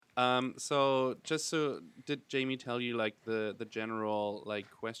Did Jamie tell you like the general like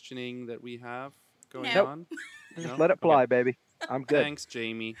questioning that we have going Nope. No. on? Just No. let it Okay. fly, baby. I'm good. Thanks,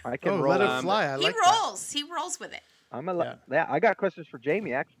 Jamie. I can Oh, roll let it with Um, it. fly. I He like that. rolls. He rolls with it. Yeah. Yeah, I got questions for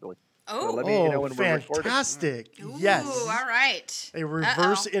Jamie actually. So let Oh. me know Oh, when we're recording. fantastic. Ooh, Yes. all right. A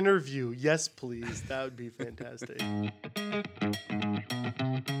reverse Uh-oh. interview. Yes, please. That would be fantastic.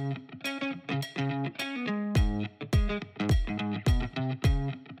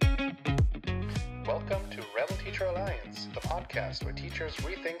 Welcome to Rebel Teacher Alliance, the podcast where teachers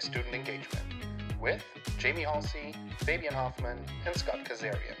rethink student engagement, with Jamie Halsey, Fabian Hoffman, and Scott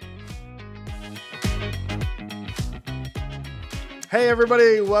Kazarian. Hey,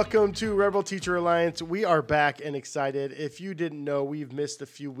 everybody. Welcome to Rebel Teacher Alliance. We are back and excited. If you didn't know, we've missed a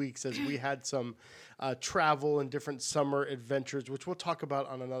few weeks as we had some travel and different summer adventures, which we'll talk about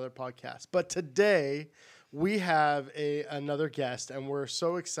on another podcast. But today, we have another guest, and we're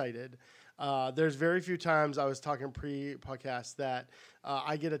so excited. There's very few times I was talking pre-podcast that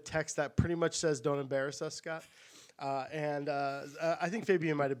I get a text that pretty much says, "Don't embarrass us, Scott." I think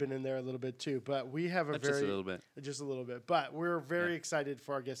Fabian might have been in there a little bit too, but we have a just a little bit. just a little bit. But we're very excited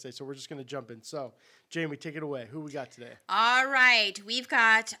for our guest today, so we're just going to jump in. So, Jamie, take it away. Who we got today? All right. We've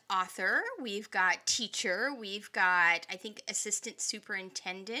got author. We've got teacher. We've got, I think, assistant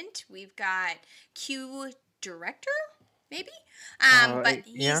superintendent. We've got Q director, maybe. But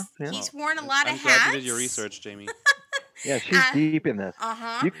he's worn a lot I'm of glad hats. you did your research, Jamie. Yeah, she's deep in this.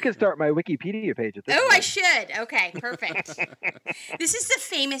 Uh-huh. You can start my Wikipedia page at this Oh, point. I should. Okay, perfect. This is the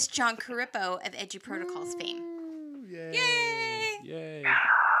famous John Carippo of EduProtocols fame. Ooh, Yay! Yay.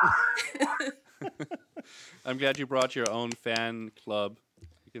 I'm glad you brought your own fan club.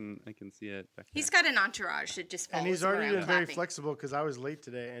 I can see it back He's there. got an entourage that just follows And he's him already around been very clapping. flexible because I was late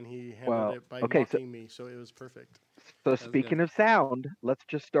today, and he handled Well, it by okay, so- mocking me, so it was perfect. So That's speaking good. of sound, let's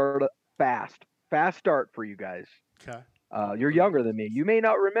just start fast. Fast start for you guys. Okay. You're younger than me. You may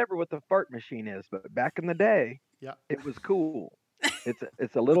not remember what the fart machine is, but back in the day, Yeah. it was cool.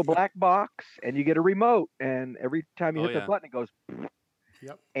 It's a little black box, and you get a remote, and every time you Oh, hit the yeah. button, it goes.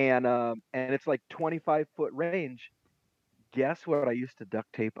 Yep. And it's like 25-foot range. Guess what? I used to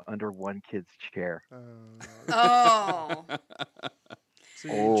duct tape under one kid's chair. Oh. So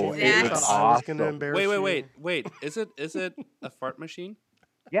Oh, Jamie, it you was thought I was going to awesome. embarrass Wait. you? Is it a fart machine?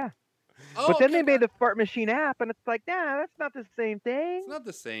 Yeah. Oh, But then they okay. made the fart machine app, and it's like, nah, that's not the same thing. It's not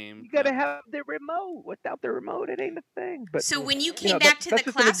the same. You gotta no. have the remote. Without the remote, it ain't a thing. But So when you you came know, back to that's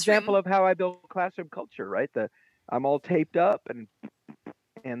the just an example classroom, of how I build classroom culture, right? I'm all taped up, and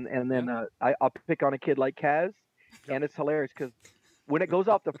then I'll pick on a kid like Kaz, and it's hilarious because when it goes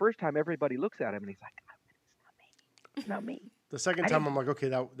off the first time, everybody looks at him, and he's like, "It's not me." The second I time, didn't- I'm like, okay,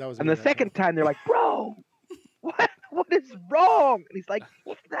 that was And me the that second time, they're like, "Bro, what is wrong?" And he's like,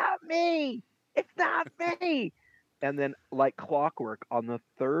 "It's not me. It's not me." And then, like clockwork, on the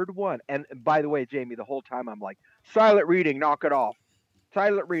third one, and by the way, Jamie, the whole time I'm like, "Silent reading, knock it off.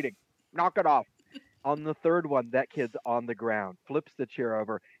 Silent reading, knock it off." On the third one, that kid's on the ground, flips the chair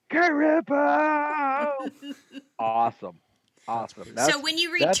over. Carippo! Awesome. so when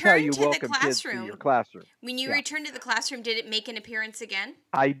you That's how returned you to the welcome kids to your classroom, classroom. returned to the classroom, did it make an appearance again?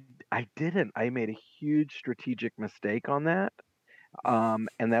 I didn't. I made a huge strategic mistake on that.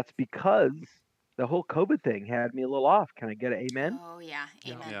 And that's because the whole COVID thing had me a little off. Can I get an amen? Oh yeah,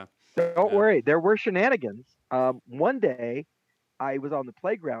 Yeah. amen. Yeah. Don't Yeah. worry. There were shenanigans. One day I was on the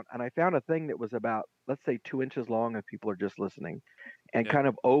playground and I found a thing that was about, let's say, 2 inches long if people are just listening, and Yeah. kind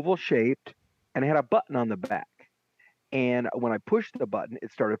of oval shaped, and it had a button on the back. And when I pushed the button,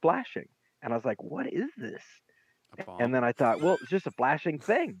 it started flashing. And I was like, what is this? A bomb. And then I thought, well, it's just a flashing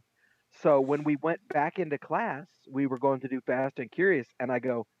thing. So when we went back into class, we were going to do Fast and Curious. And I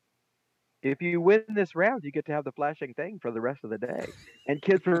go, if you win this round, you get to have the flashing thing for the rest of the day. And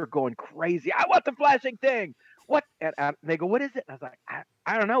kids were going crazy. I want the flashing thing. What? And they go, what is it? And I was like,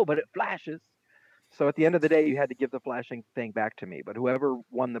 I don't know, but it flashes. So at the end of the day, you had to give the flashing thing back to me. But whoever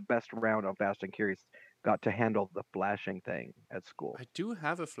won the best round on Fast and Curious got to handle the flashing thing at school. I do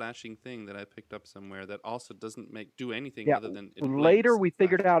have a flashing thing that I picked up somewhere that also doesn't do anything Yeah, other than it later blinks we and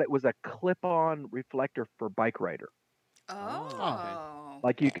figured flashes. out it was a clip-on reflector for bike rider. Oh.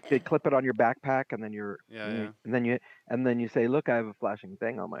 Like you could clip it on your backpack, and then Yeah. and then you say, "Look, I have a flashing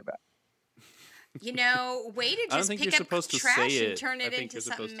thing on my back." You know, way to I don't just think pick you're up supposed to trash say and it. turn I it think into you're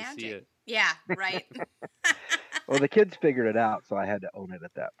something supposed to see magic. it. Yeah, right. Well, the kids figured it out, so I had to own it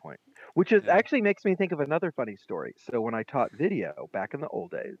at that point. Which is Yeah. actually makes me think of another funny story. So when I taught video back in the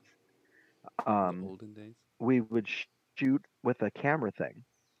old days, In the olden days. we would shoot with a camera thing,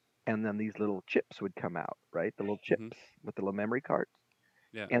 and then these little chips would come out, right? The little chips with the little memory cards.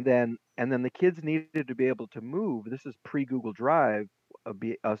 Yeah. And then the kids needed to be able to move. This is pre Google Drive,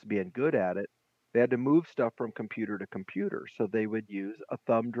 us being good at it. They had to move stuff from computer to computer, so they would use a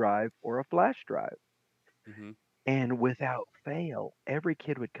thumb drive or a flash drive. Hmm. And without fail, every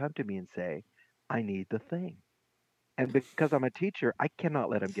kid would come to me and say, "I need the thing." And because I'm a teacher, I cannot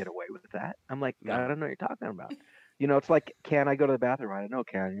let them get away with that. I'm like, I No. don't know what you're talking about. It's like, can I go to the bathroom? I don't know,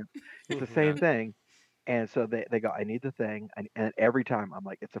 can you? It's the Yeah. same thing. And so they go, I need the thing. And every time I'm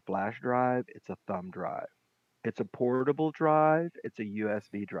like, it's a flash drive, it's a thumb drive, it's a portable drive, it's a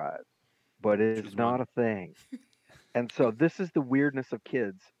USB drive, but it is Choose not one. a thing. And so this is the weirdness of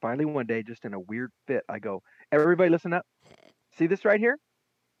kids. Finally, one day, just in a weird fit, I go, everybody listen up. See this right here?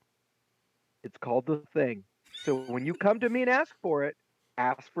 It's called the thing. So when you come to me and ask for it,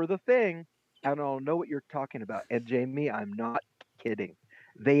 ask for the thing, and I'll know what you're talking about. And Jamie, I'm not kidding.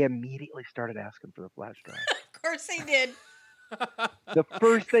 They immediately started asking for the flash drive. Of course they did. The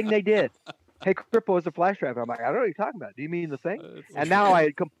first thing they did, hey, Crippo is a flash drive. I'm like, I don't know what you're talking about. Do you mean the thing? And now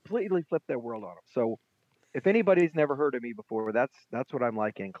I completely flipped their world on them. So if anybody's never heard of me before, that's what I'm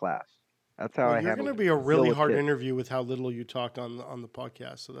like in class. That's how Well, I you're handle going to it. be a really Deal with hard kids. interview with how little you talked on the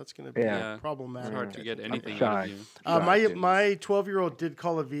podcast, so that's going to be Yeah. problematic. It's hard to get I think. anything shy. out of you. My Right. my 12-year-old did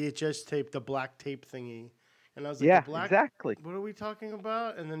call a VHS tape the black tape thingy, and I was like, Yeah, the black. exactly. What are we talking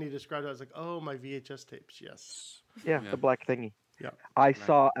about? And then he described it. I was like, oh, my VHS tapes. Yes. Yeah, Yeah. the black thingy. Yeah. I Black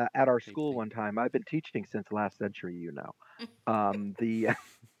saw at our tape school thing. one time. I've been teaching since last century, The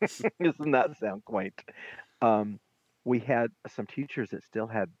doesn't that sound quaint? We had some teachers that still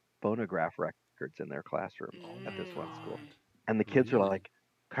had phonograph records in their classroom at this one school, and the kids were Really? like,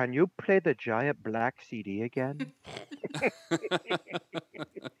 "Can you play the giant black CD again?"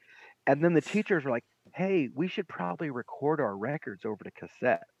 And then the teachers were like, "Hey, we should probably record our records over to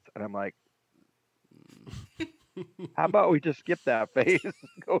cassettes." And I'm like, "How about we just skip that phase?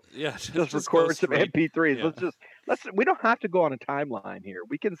 Go Yeah, just go record some straight. MP3s. Yeah. Let's we don't have to go on a timeline here.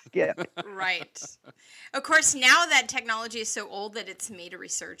 We can skip." Right. Of course, now that technology is so old that it's made a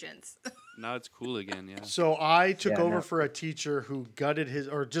resurgence. Now it's cool again. Yeah. So I took Yeah, over no. for a teacher who gutted his,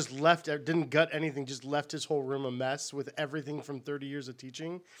 or just left, didn't gut anything, just left his whole room a mess with everything from 30 years of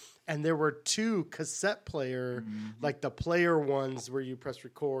teaching. And there were 2 cassette player, like the player ones where you press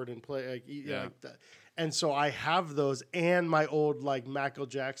record and play, like, Yeah. like that. And so I have those and my old like Michael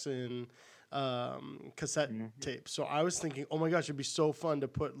Jackson cassette tape. So I was thinking, oh my gosh, it'd be so fun to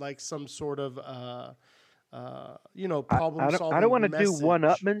put like some sort of problem I solving. don't want to do message.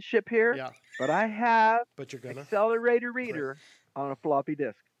 one-upmanship here, Yeah, but I have but you're gonna. accelerator reader on a floppy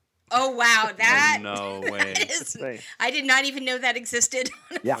disk. Oh wow, that no way. that is, Say. I did not even know that existed.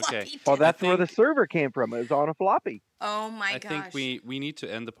 On a Yeah. floppy Okay. disk. Well, that's where think- the server came from. It was on a floppy. Oh my I gosh. think we need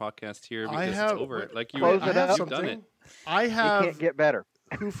to end the podcast here I because have it's over. Like you, Close I it have up. you've done it. something. I It have can't get better.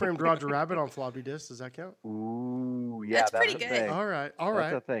 Who Framed Roger Rabbit on floppy disk. Does that count? Ooh, yeah, That's pretty a good. thing. All right, all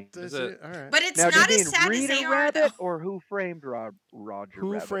That's right. a thing. That's Is it- it. All right. But it's Now, do not you as mean sad as Reader they are, Rabbit though. or Who Framed Roger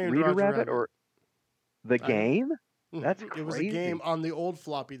Who Rabbit? Framed Reader Roger Rabbit Rabbit? or the game? That's It was a crazy. game on the old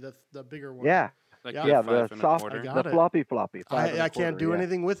floppy, the bigger one. Yeah, Like Yeah. the yeah, five the and a soft, quarter. I got the it. floppy. I can't do yeah.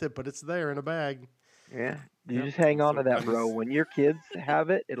 anything with it, but it's there in a bag. Yeah, you Yep. just hang on to that, So bro. nice. When your kids have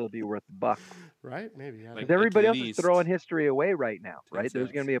it, it'll be worth $1. Right? Maybe. I don't Like, know. Because everybody else least is throwing history away right now, 10 right? There's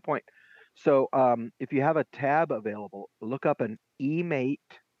going cents. to be a point. So if you have a tab available, look up an eMate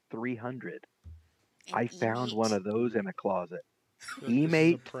 300. And I found one eat. of those in a closet. This is a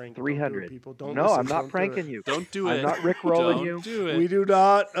eMate prank. Don't do it, 300. people. Don't No, listen. I'm not Don't do pranking it. you. Don't do I'm it. not Rickrolling Don't you. do it. We do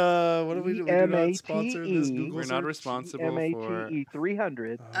not. What do we do? We do not sponsor this EMATE. Google We're not search. responsible for EMATE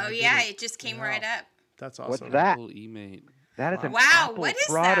 300. Oh I yeah, didn't- it just came Wow. right up. That's What's awesome. that? Apple eMate. That is an Wow, Apple what is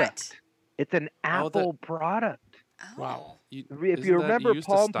product. that? It's an Oh, the- Apple product. Oh. Wow. You, If you isn't that- remember used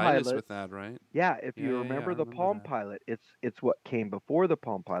Palm the stylus Pilot- with that, right? Yeah, if Yeah, you yeah, yeah, remember I the remember Palm that. Pilot, it's what came before the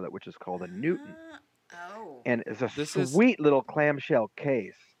Palm Pilot, which is called a Newton. Oh. And it's a This is- sweet little clamshell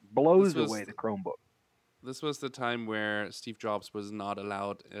case. Blows This was- away the Chromebook. This was the time where Steve Jobs was not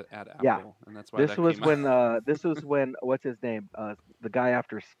allowed at Apple, Yeah. and that's why This that was came out. when this was when what's his name? The guy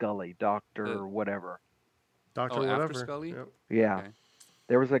after Scully, Doctor The- whatever. Doctor Oh, after whatever. Scully? Yep. Yeah. Okay.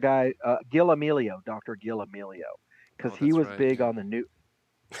 There was a guy, Gil Amelio, Dr. Gil Amelio, because Oh, he that's was right, big yeah. on the Newton.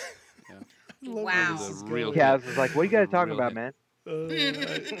 Wow. This is The real going. Kaz was like, "What are you guys The talking real about, hit. man?"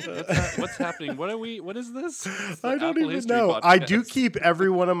 What's happening? What is this? It's the I don't Apple even History know. I do Podcast. keep every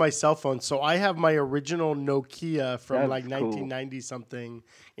one of my cell phones. So I have my original Nokia from That's like cool. 1990 something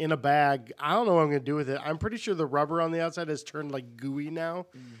in a bag. I don't know what I'm going to do with it. I'm pretty sure the rubber on the outside has turned like gooey now.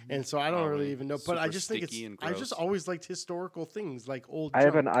 And so I don't Probably really even know. But I super just think it's, sticky and I just gross. always liked historical things like old I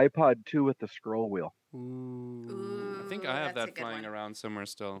have an junk. iPod 2 with the scroll wheel. Ooh. Ooh. think Ooh, I have that's a that good flying one. around somewhere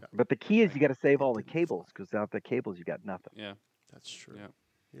still. But the key is you got to save It all the didn't cables fly. because without the cables you got nothing. Yeah, That's true. yeah,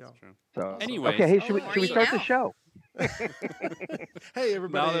 Yeah. that's true. So Awesome. Anyways, okay, hey, oh, should we yeah, should we you start the know. show? Hey,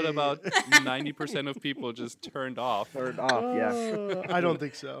 everybody. Now that about 90% of people just turned off. Turned off, yeah. I don't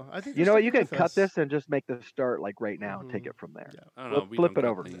think so. I think You they're know what? You sticking can with cut us. this and just make the start like right now and take Mhm. it from there. Yeah. I don't know. Flip- We flip don't it cut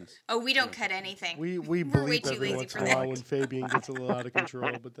over. things. Oh, we don't Yeah. cut anything. We We're bleep way too every lazy once for in a while that. when Fabian gets a little out of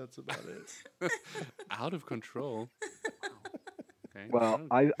control, but that's about it. Out of control. Okay. Well,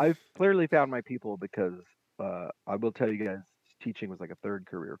 I've clearly found my people because I will tell you guys, teaching was like a third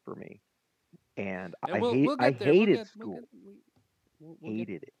career for me, and Yeah, I we'll I get there. We'll hated get, school, we'll get.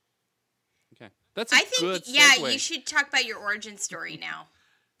 hated it. Okay, that's a I think, good yeah, segue. you should talk about your origin story now,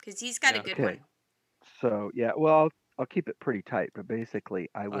 because he's got Yeah. a good Okay. one. So yeah, well, I'll keep it pretty tight, but basically,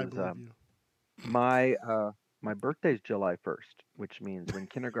 I I was believe you. my birthday's July 1st, which means when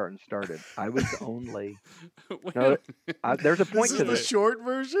kindergarten started, I was only Wait no. a minute. There's a point This to is the this. short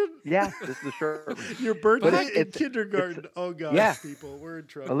version? Yeah, this is the short version. Your birthday in it's- kindergarten. Oh, gosh, yeah. people. We're in Now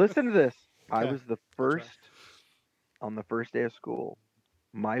trouble. listen to this. I Okay, was the I'll try. first on the first day of school.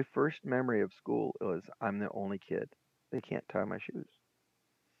 My first memory of school was I'm the only kid. They can't tie my shoes.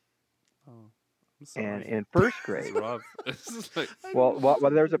 Oh, I'm sorry. And in first It's grade, rough. This is like, I don't well, know well, what's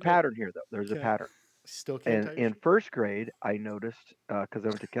well, there's a happening. pattern here, though. There's a Okay. pattern. Still can't And type in shit? first grade, I noticed because I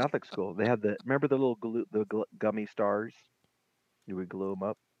went to Catholic school. They had remember the little gummy stars? You would glue them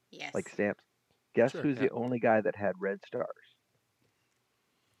up Yes. like stamps. Guess Sure, who's yeah. the only guy that had red stars?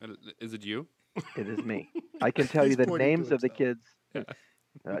 is it you? It is me. I can tell you He's the pointing to names of the himself.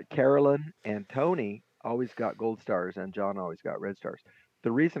 kids. Carolyn and Tony always got gold stars, and John always got red stars.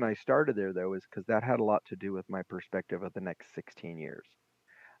 The reason I started there, though, is because that had a lot to do with my perspective of the next 16 years.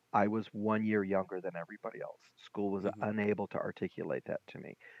 I was 1 year younger than everybody else. School was Mhm. unable to articulate that to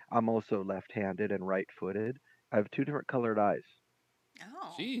me. I'm also left-handed and right-footed. I have two different colored eyes.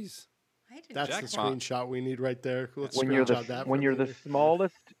 Oh, Jeez. I didn't. That's know the Jackpot. screenshot we need right there. Let's When you're screenshot that when for you're the later.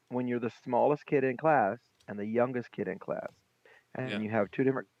 smallest kid in class and the youngest kid in class, and Yeah. you have two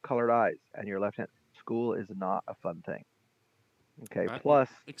different colored eyes and you're left-handed, school is not a fun thing. Okay. Right, Plus,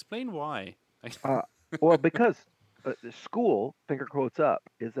 explain why. well, because school, finger quotes up,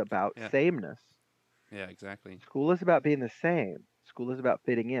 is about Yeah. sameness. Yeah, exactly. School is about being the same. School is about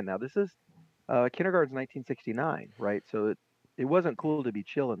fitting in. Now, this is kindergarten's 1969, right? So it wasn't cool to be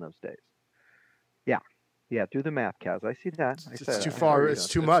chill in those days. Yeah. Do the math, Kaz. I see that. I It's said too I know far. you're It's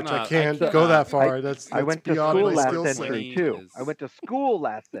doing too much. I not- I can't go cannot. that far. That's I went to beyond school my last skill set. century set. too. Is- I went to school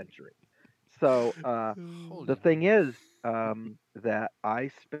last century. So Holy the thing is that I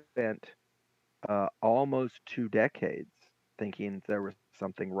spent almost 2 decades thinking there was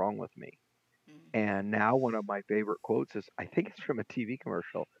something wrong with me. Mm. And now one of my favorite quotes is, I think it's from a TV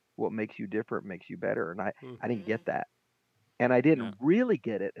commercial. What makes you different makes you better. And I didn't get that. And I didn't Yeah. really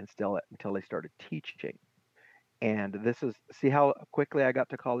get it until I started teaching. And this is, see how quickly I got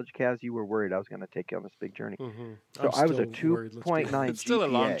to college, Kaz? You were worried I was going to take you on this big journey. Mhm. So I'm I was a still worried, let's be 2.9 honest. It's still a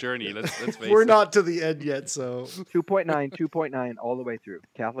long GPA. journey. Let's face We're it. not to the end yet, so 2.9 all the way through.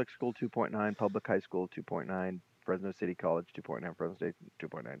 Catholic school 2.9, public high school 2.9, Fresno City College 2.9, Fresno State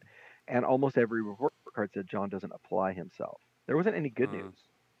 2.9. And almost every report card said John doesn't apply himself. There wasn't any good news.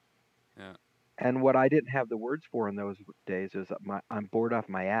 Yeah. And what I didn't have the words for in those days is I'm bored off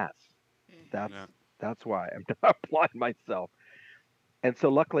my ass. Mm. That's why I'm not applying myself. And so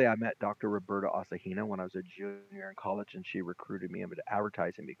luckily I met Dr. Roberta Asahina when I was a junior in college, and she recruited me into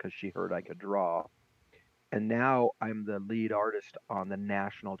advertising because she heard I could draw. And now I'm the lead artist on the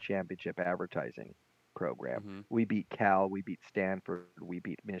national championship advertising program. Mhm. We beat Cal, we beat Stanford, we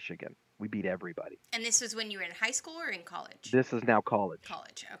beat Michigan. We beat everybody. And this was when you were in high school or in college? This is now college.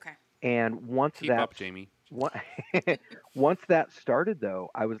 College. Okay. And once Keep that up, Jamie. once that started, though,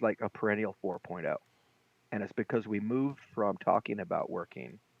 I was like a perennial 4.0. And it's because we moved from talking about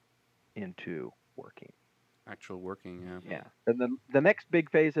working into working. Actual working, yeah. Yeah. And the next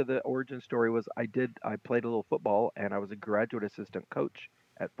big phase of the origin story was I played a little football, and I was a graduate assistant coach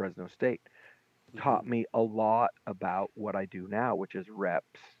at Fresno State. Taught me a lot about what I do now, which is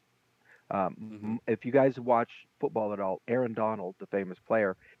reps. If you guys watch football at all, Aaron Donald, the famous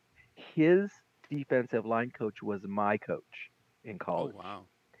player, his defensive line coach was my coach in Oh, college. wow.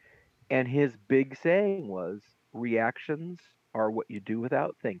 And his big saying was, reactions are what you do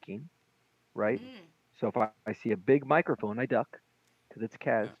without thinking, right? Mm. So if I see a big microphone, I duck because it's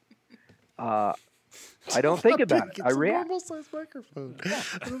Kaz. I don't think about it. It's I a react. normal size microphone.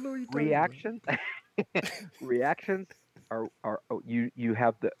 I don't know what you're talking about. Reactions, reactions are you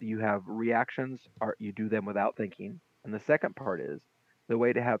have reactions are you do them without thinking. And the second part is the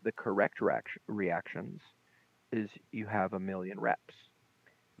way to have the correct reactions is you have a million reps.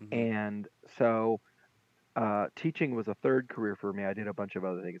 Mhm. And so teaching was a third career for me. I did a bunch of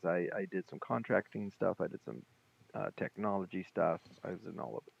other things. I did some contracting stuff. I did some technology stuff. I was in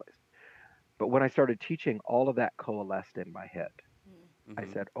all over the place. But when I started teaching, all of that coalesced in my head. I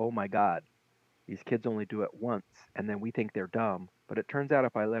Mhm. said, oh my God, these kids only do it once, and then we think they're dumb. But it turns out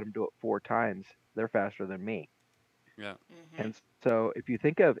if I let them do it 4 times, they're faster than me. Yeah. And so if you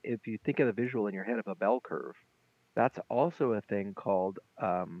think of the visual in your head of a bell curve, that's also a thing called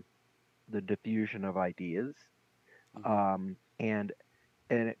the diffusion of ideas. Mhm. And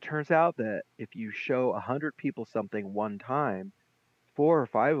it turns out that if you show 100 people something one time, 4 or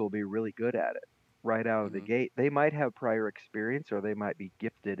 5 will be really good at it right out of the Mhm. gate. They might have prior experience, or they might be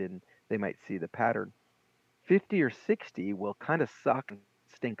gifted and they might see the pattern. 50 or 60 will kind of suck and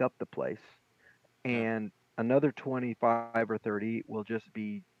stink up the place, Yeah. and another 25 or 30 will just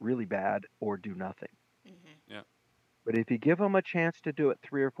be really bad or do nothing. Yeah. But if you give them a chance to do it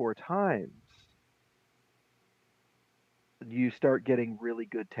 3 or 4 times, you start getting really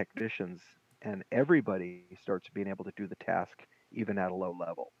good technicians, and everybody starts being able to do the task even at a low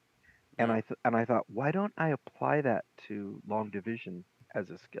level. And Yeah. I thought, why don't I apply that to long division as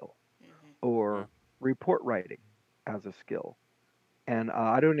a skill, Yeah. or report writing as a skill? And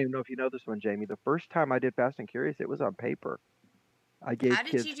I don't even know if you know this one, Jamie. The first time I did Fast and Curious, it was on paper. I How gave did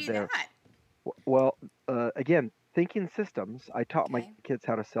kids you do their that? well, again, thinking systems. I taught my Okay. kids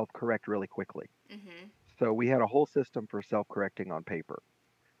how to self-correct really quickly. Mm-hmm. So we had a whole system for self-correcting on paper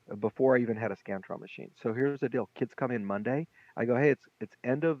before I even had a Scantron machine. So here's the deal: kids come in Monday. I go, hey, it's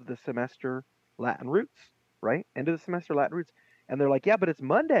end of the semester Latin roots, right? End of the semester Latin roots, and they're like, yeah, but it's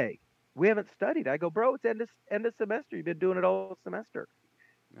Monday. We haven't studied. I go, bro, it's end of semester. You've been doing it all semester.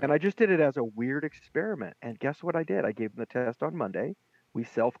 Yeah. And I just did it as a weird experiment. And guess what I did? I gave them the test on Monday. We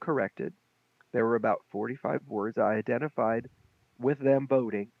self-corrected. There were about 45 words. I identified with them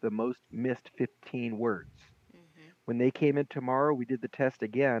voting the most missed 15 words. When they came in tomorrow, we did the test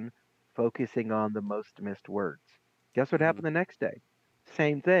again, focusing on the most missed words. Guess what Mhm. happened the next day?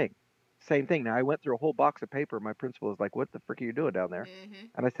 Same thing. Same thing. Now I went through a whole box of paper. My principal was like, "What the frick are you doing down there?" Mm-hmm.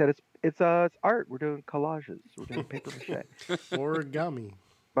 And I said, "It's art. We're doing collages. We're doing paper mache." Origami.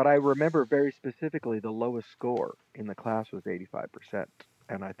 But I remember very specifically the lowest score in the class was 85%,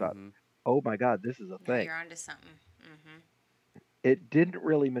 and I thought, Mhm. "Oh my God, this is a Now thing." you're onto something. Mm-hmm. It didn't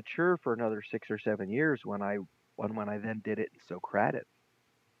really mature for another 6 or 7 years when I then did it in Socrative.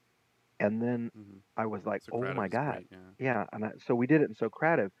 And then Mhm. I was like, "Oh Socrative my is God." great. Yeah. Yeah, so we did it in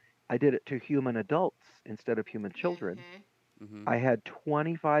Socrative. I did it to human adults instead of human children. Mm-hmm. Mhm. I had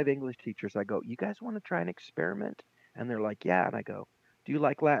 25 English teachers. I go, "You guys want to try an experiment?" And they're like, "Yeah." And I go, "Do you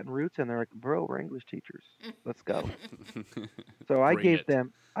like Latin roots?" And they're like, "Bro, we're English teachers. Let's go." So Bring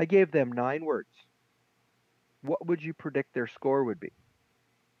it. I gave them 9 words. What would you predict their score would be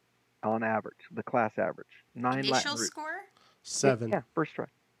on average, the class average? 9 Latin Initial roots. score? Seven. Yeah, first try.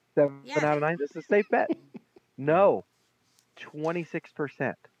 7 Yeah. out of 9. This is a safe bet. Yeah. No,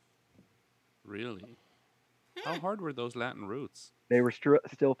 26%. Really? How hard were those Latin roots? They were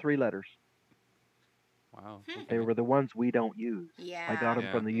still 3 letters. Wow. They Okay. were the ones we don't use. I got Yeah. them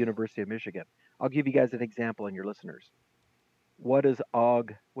Yeah. from the University of Michigan. I'll give you guys an example and your listeners. What is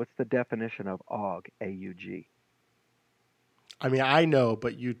AUG? What's the definition of AUG? AUG. I mean, I know,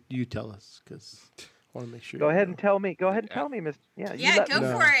 but you tell us because I want to make sure Go you ahead know. and tell me. Go ahead Like, and tell me, Miss. Yeah, you Yeah, let go me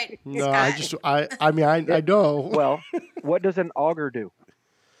No. know. for it, No, Scott. I mean, I know. Well, what does an auger do?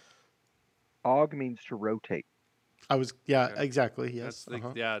 AUG means to rotate. Yeah, Okay. exactly. Yes. That's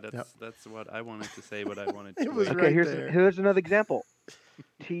Uh-huh. yeah. Yep. That's what I wanted to say. What I wanted It to was Okay, right there. here's another example.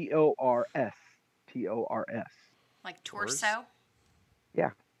 TORS. TORS. Like Torse? torso.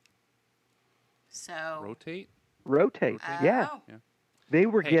 Yeah, So. Rotate. rotate. Rotate? Yeah, Oh. Yeah. they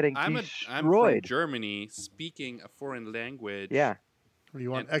were Hey, getting I'm from destroyed. Germany, speaking a foreign language. Yeah, What do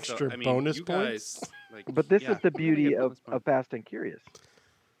you want? And Extra so, I mean, bonus you points? guys, like, but this yeah, is the we're gonna beauty get of, bonus points. Fast and Curious.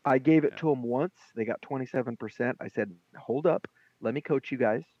 I gave it Yeah. to them once. They got 27%. I said, hold up. Let me coach you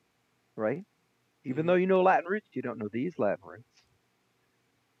guys, right? Even though you know Latin roots, you don't know these Latin roots.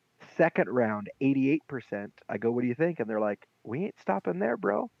 Second round, 88%. I go, what do you think? And they're like, we ain't stopping there,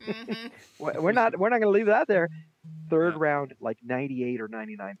 bro. Mm-hmm. We're not going to leave that there. Third Yeah. round, like 98 or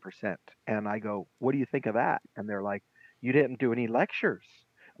 99%. And I go, what do you think of that? And they're like, you didn't do any lectures.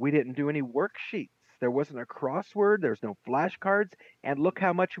 We didn't do any worksheets. There wasn't a crossword. There's no flashcards. And look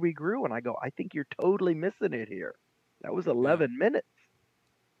how much we grew. And I go, I think you're totally missing it here. That was 11 minutes.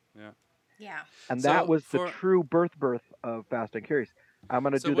 Yeah. Yeah. And So that was the for- true birth of Fast and Curious. I'm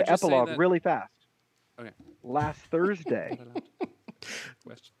going to So do would the you say epilogue that- really fast. Okay. Last Thursday,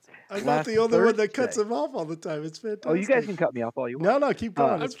 Questions. I'm not Last the only one that cuts Thursday. him off all the time. It's fantastic. Oh, you guys can cut me off all you want. No, keep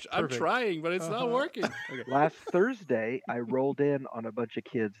going. Uh, It's I'm perfect. trying, but it's not working. Okay. Last Thursday, I rolled in on a bunch of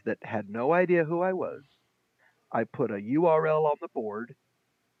kids that had no idea who I was. I put a URL on the board.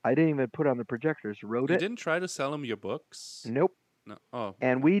 I didn't even put it on the projectors. Wrote You it. didn't try to sell them your books? Nope. No. Oh.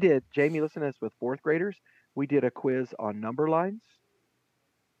 And we did, Jamie, listen to this with fourth graders. We did a quiz on number lines,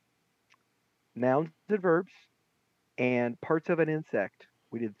 nouns and verbs, and parts of an insect.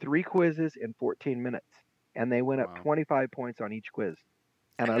 We did 3 quizzes in 14 minutes, and they went up Wow. 25 points on each quiz.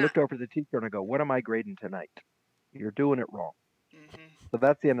 And I'm I not- looked over at the teacher and I go, "What am I grading tonight? You're doing it wrong." Mhm. So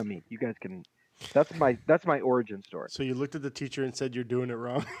that's the end of me. You guys can. That's my origin story. So you looked at the teacher and said, "You're doing it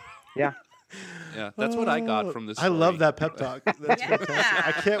wrong." Yeah. Yeah, that's what I got from this. I love story. that pep talk. That's Yeah. fantastic.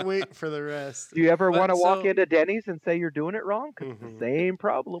 I can't wait for the rest. Do you ever But want to walk so- into Denny's and say you're doing it wrong? Because it's Mhm. the same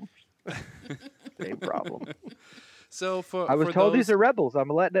problem. Same problem. So for I was for told those, these are rebels. I'm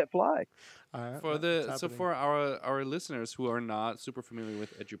letting it fly. for the so for our listeners who are not super familiar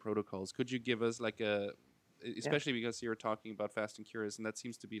with Edu protocols, could you give us like especially because you're talking about Fast and Curious, and that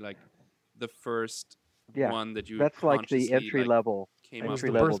seems to be like the first Yeah. one that you That's like the consciously, entry level came up was the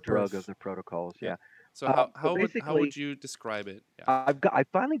entry level birth drug birth. of the protocols. Yeah. Yeah. So So how would basically, you describe it? Yeah. I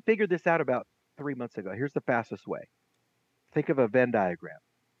finally figured this out about 3 months ago. Here's the fastest way. Think of a Venn diagram.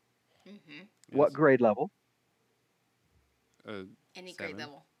 Mhm. What Yes. grade level? Any 7. grade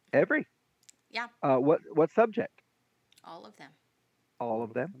level. Every. Yeah. What subject? All of them. All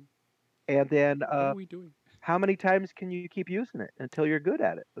of them. And then What are we doing? how many times can you keep using it until you're good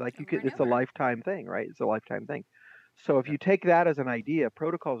at it? Like you Over could, and it's a over. lifetime thing, right? It's a lifetime thing. So if you take that as an idea,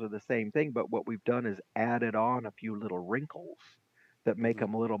 protocols are the same thing, but what we've done is added on a few little wrinkles that make Mhm.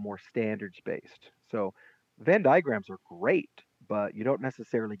 them a little more standards based. So Venn diagrams are great, but you don't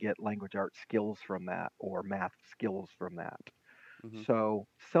necessarily get language arts skills from that or math skills from that. Mhm. So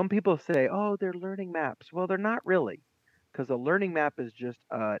some people say, oh, they're learning maps. Well, they're not really, because a learning map is just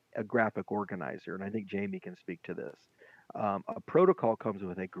a graphic organizer. And I think Jamie can speak to this. A protocol comes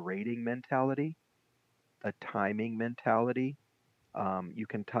with a grading mentality, a timing mentality. You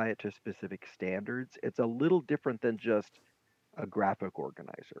can tie it to specific standards. It's a little different than just a graphic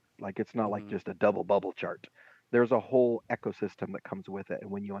organizer. Like it's not like Mhm. just a double bubble chart. There's a whole ecosystem that comes with it.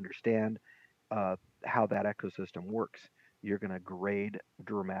 And when you understand how that ecosystem works, you're going to grade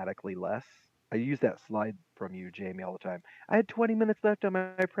dramatically less. I use that slide from you, Jamie, all the time. I had 20 minutes left on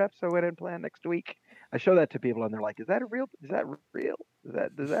my prep, so I went and planned next week. I show that to people, and they're like, "Is that real? Is that real?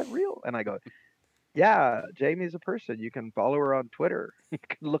 Is that real?" And I go, "Yeah, Jamie's a person. You can follow her on Twitter. You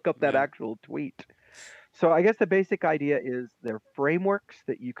can look up that Yeah. actual tweet." So I guess the basic idea is they're frameworks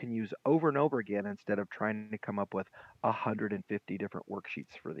that you can use over and over again instead of trying to come up with 150 different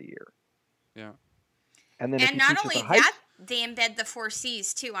worksheets for the year. Yeah. And then if And you not teach at only the high that, they embed the 4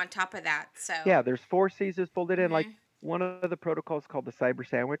 C's too on top of that. So yeah, there's 4 C's folded in. Like Mhm. one of the protocols called the cyber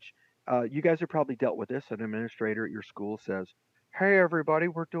sandwich. You guys have probably dealt with this. An administrator at your school says, "Hey, everybody,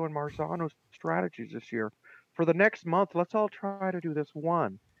 we're doing Marzano strategies this year. For the next month, let's all try to do this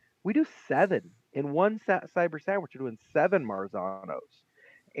one." We do 7 in one cyber sandwich. We're doing 7 Marzanos,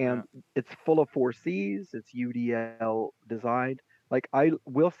 and it's full of 4 C's. It's UDL designed. Like I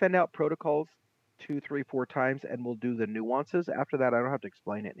will send out protocols 2, 3, 4 times, and we'll do the nuances. After that, I don't have to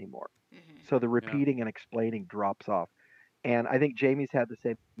explain it anymore. Mhm. So the repeating and explaining drops off. And I think Jamie's had the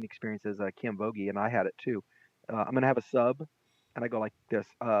same experience as Kim Vogie, and I had it too. I'm going to have a sub, and I go like this.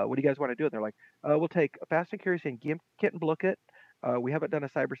 What do you guys want to do? And they're like, we'll take Fast and Curious and Kit and Blookit. We haven't done a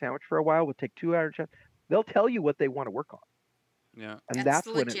cyber sandwich for a while. We'll take 2 hours. They'll tell you what they want to work on. Yeah. And That's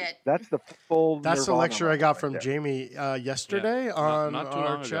when legit. that's the full That's the nirvana lecture I level got right from there. Jamie yesterday on Not too our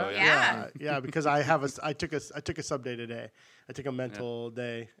long ago, chat. yeah. Yeah, because I took a sub day today. I took a mental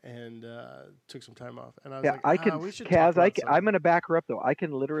day and took some time off. And I was Yeah, like, I can, we should Kaz, talk about I'm going to back her up though. I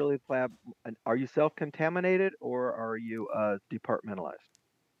can literally plab. Are you self-contaminated or are you departmentalized?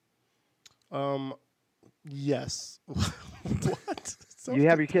 Yes. What? You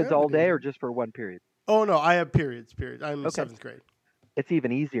have your kids all day or Self-contaminated? just for one period? Oh no, I have periods. I'm Okay. 7th grade. It's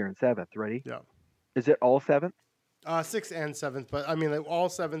even easier in 7th. Ready? Yeah. Is it all 7th? 6th and 7th, but I mean like all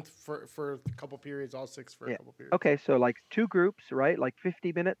 7th for a couple periods, all 6 for a Yeah. couple periods. Okay, so like 2 groups, right? Like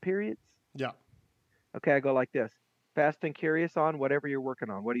 50-minute periods. Yeah. Okay, I go like this. Fast and Curious on whatever you're working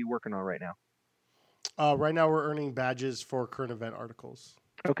on. What are you working on right now? Right now we're earning badges for current event articles.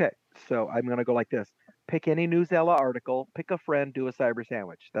 Okay, so I'm going to go like this. Pick any Newsella article, pick a friend, do a cyber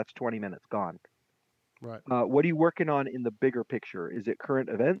sandwich. That's 20 minutes gone. Right. What are you working on in the bigger picture? Is it current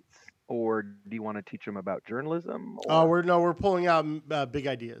events or do you want to teach them about journalism? Oh, Or we're pulling out big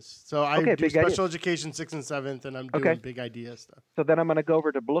ideas. So I Okay, do big ideas. special education 6th and 7th, and I'm Okay. doing big idea stuff. So then I'm going to go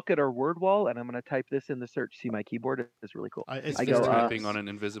over to look at our word wall, and I'm going to type this in the search. See, my keyboard is really cool. It's I He's go, very typing nice. on an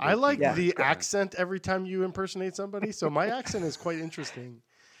invisible. I like keyboard. the It's great. accent every time you impersonate somebody. So my accent is quite interesting.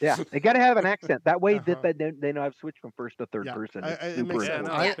 Yeah, they got to have an accent. That way Uh-huh. that they know I've switched from first to third Yeah, person. it It's makes super Yeah, sense.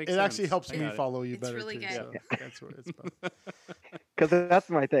 no, important. it makes It actually sense. helps I me got it. follow you It's better really too. good. So that's where it's fun. Because that's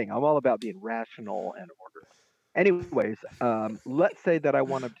my thing. I'm all about being rational and orderly. Anyways, let's say that I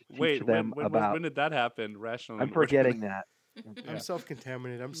want to teach Wait, them about. when did that happen? Rational. I'm and orderly. forgetting that. I'm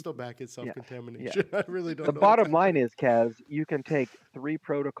self-contaminated. I'm still back at Yeah. self-contamination. I really don't The know. bottom line is, Kaz, you can take 3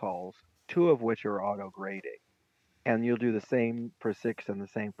 protocols, 2 of which are auto grading, and you'll do the same for 6th and the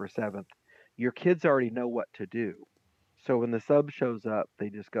same for 7th. Your kids already know what to do. So when the sub shows up, they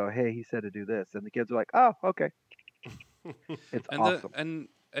just go, "Hey, he said to do this," and the kids are like, "Oh, okay." It's and awesome.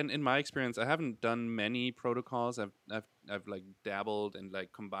 and in my experience, I haven't done many protocols. I've like dabbled and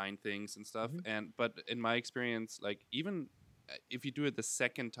like combined things and stuff. Mhm. But in my experience, like even if you do it the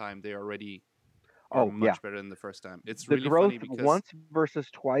second time, they already are Oh, yeah. much better than the first time. It's The really growth funny because once versus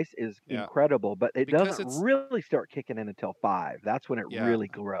twice is Yeah. incredible, but it Because doesn't it's- really start kicking in until 5. That's when it Yeah. really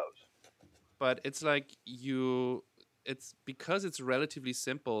grows. but it's like it's because it's relatively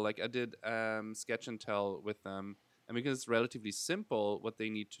simple. Like I did sketch and tell with them, and because it's relatively simple what they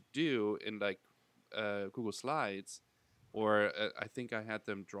need to do in like Google Slides, or I think I had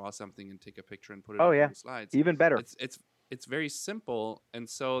them draw something and take a picture and put it Oh, on yeah. Google Slides. Even better. It's very simple, and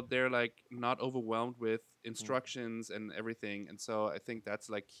so they're like not overwhelmed with instructions and everything, and so I think that's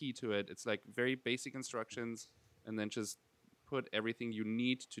like key to it. It's like very basic instructions, and then just put everything you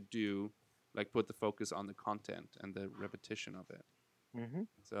need to do, like put the focus on the content and the repetition of it. hmm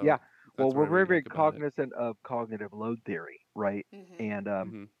So Yeah. that's Well, what we're I really very like about it. cognizant of cognitive load theory, right? Mm-hmm. And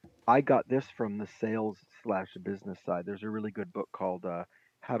Mhm. I got this from the sales/business side. There's a really good book called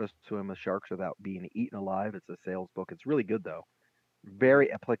How to Swim with Sharks Without Being Eaten Alive. It's a sales book. It's really good though.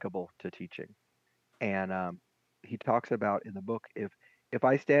 Very applicable to teaching. And he talks about in the book, if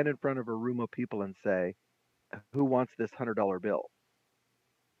I stand in front of a room of people and say, "Who wants this $100 bill?"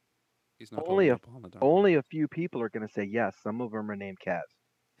 He's not Only holding a up on the dark. only a few people are going to say yes. Some of them are named Kaz.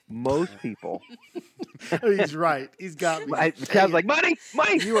 Most people, He's right. He's got me. Kaz's like money.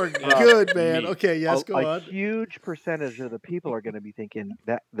 You are Yeah. good, man. Me. Okay, yes, go a on. huge percentage of the people are going to be thinking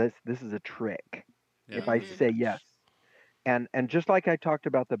that this is a trick. Yeah. If I Mhm. say yes, and just like I talked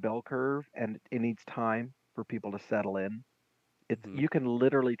about the bell curve, and it needs time for people to settle in. It's Mhm. you can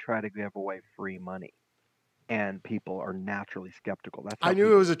literally try to give away free money, and people are naturally skeptical. That's how I knew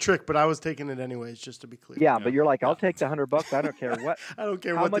people- it was a trick, but I was taking it anyways, just to be clear. Yeah, Yeah. but you're like, I'll Yeah. take the $100. I don't care what. I don't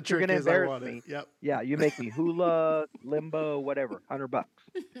care How what the much you're trick gonna is. I embarrass want me. it. Yep. Yeah, you make me hula, limbo, whatever, $100.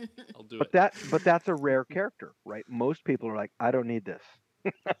 I'll do But it. that's a rare character, right? Most people are like, I don't need this.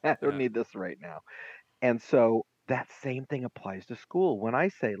 I don't Yeah. need this right now. And so that same thing applies to school. When I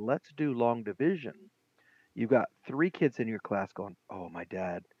say let's do long division, you've got 3 kids in your class going, "Oh, my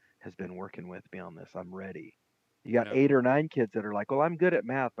dad has been working with me on this. I'm ready." You got Yeah. 8 or 9 kids that are like, "Well, I'm good at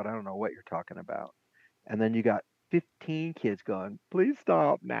math, but I don't know what you're talking about." And then you got 15 kids going, "Please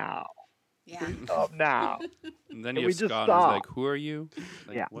stop now. Yeah. Please stop now." And then Can you we have just Scott who's like, stop? "Who are you?"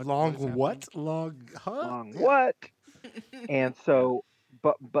 Like, Yeah. what Long is happening? what? Long huh? Long Yeah. what? And so,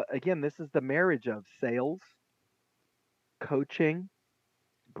 but again, this is the marriage of sales, coaching,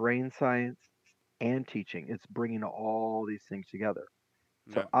 brain science, and teaching. It's bringing all these things together.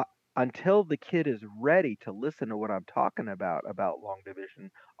 So Yeah. until the kid is ready to listen to what I'm talking about long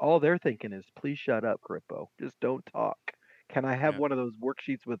division, all they're thinking is, "Please shut up, Crippo. Just don't talk. Can I have Yeah. one of those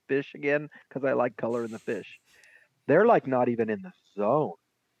worksheets with fish again? Because I like coloring the fish." They're like not even in the zone.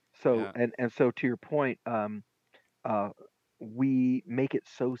 So Yeah. and so to your point, uh, we make it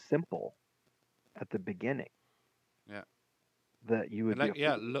so simple at the beginning Yeah. that you would And be like, a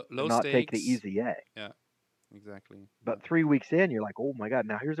yeah, fool to low not take the stakes. easy A. Yeah. Exactly. But 3 weeks in, you're like, "Oh my God!"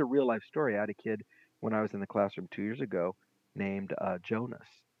 Now here's a real life story. I had a kid when I was in the classroom 2 years ago named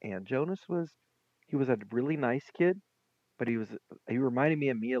Jonas, and Jonas he was a really nice kid, but he reminded me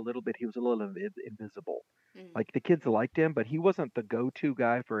of me a little bit. He was a little invisible. Mhm. Like the kids liked him, but he wasn't the go-to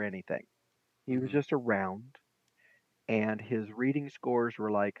guy for anything. He was Mhm. just around, and his reading scores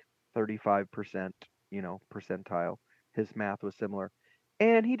were like 35%, percentile. His math was similar,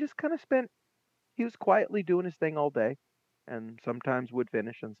 and he just kind of he was quietly doing his thing all day, and sometimes would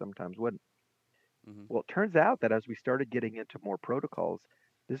finish and sometimes wouldn't. Mhm. Well, it turns out that as we started getting into more protocols,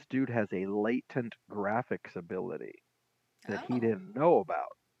 this dude has a latent graphics ability that he Oh. didn't know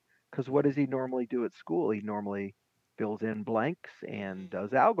about. Because what does he normally do at school? He normally fills in blanks and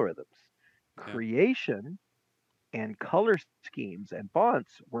does algorithms. Yeah. Creation and color schemes and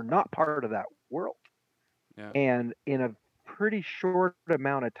fonts were not part of that world. Yeah. And in a pretty short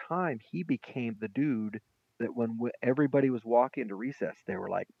amount of time, he became the dude that when everybody was walking to recess, they were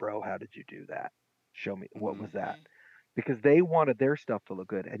like, "Bro, how did you do that? Show me what was that?" Because they wanted their stuff to look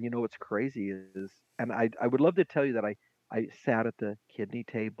good. And you know what's crazy is, and I would love to tell you that I sat at the kidney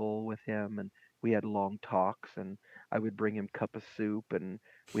table with him and we had long talks and I would bring him cup of soup and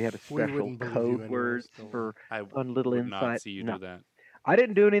we had a We special wouldn't believe you code anyways, words don't for worry. I fun little would not insight. see you No, do that. I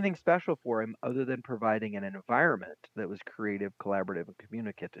didn't do anything special for him other than providing an environment that was creative, collaborative, and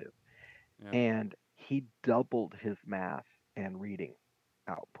communicative. Yeah. And he doubled his math and reading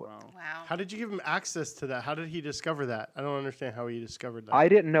output. Wow. Wow. How did you give him access to that? How did he discover that? I don't understand how he discovered that. I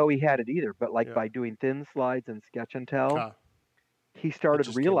didn't know he had it either, but like Yeah. by doing thin slides and sketch and tell, Ah, he started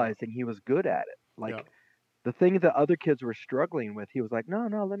just came out. realizing he was good at it. Like Yeah. the thing that other kids were struggling with, he was like, no,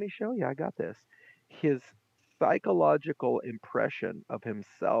 let me show you. I got this. His psychological impression of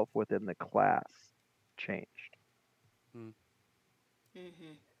himself within the class changed. Mm-hmm.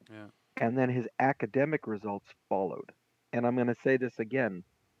 Yeah. And then his academic results followed. And I'm going to say this again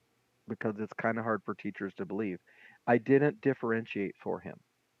because it's kind of hard for teachers to believe. I didn't differentiate for him.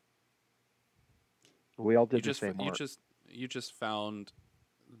 We all did the same mark. You just found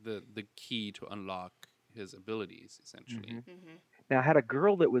the key to unlock his abilities, essentially. Mm-hmm. Now, I had a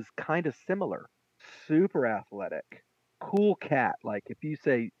girl that was kind of similar, super athletic, cool cat. Like if you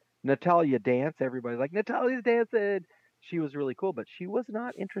say Natalia dance, everybody's like Natalia's dancing. She was really cool, but she was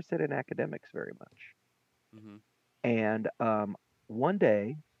not interested in academics very much. Mm-hmm. And one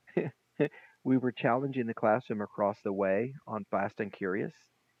day, we were challenging the classroom across the way on Fast and Curious.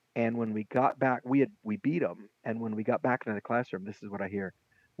 And when we got back, we beat them. And when we got back into the classroom, this is what I hear: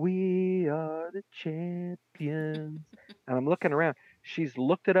 "We are the champions." And I'm looking around. She's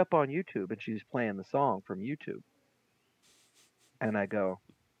looked it up on YouTube and she's playing the song from YouTube. And I go,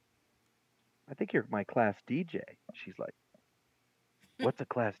 "I think you're my class DJ." She's like, "What's a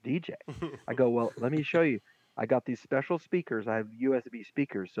class DJ?" I go, "Well, let me show you. I got these special speakers. I have USB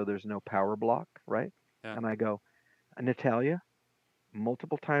speakers, so there's no power block, right?" Yeah. And I go, "Natalia,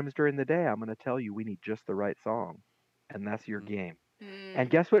 multiple times during the day, I'm going to tell you we need just the right song, and that's your game." And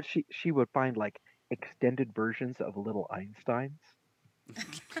guess what? She would find like extended versions of Little Einsteins.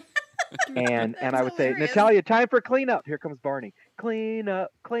 and I would say, hilarious. "Natalia, time for cleanup." Here comes Barney. Clean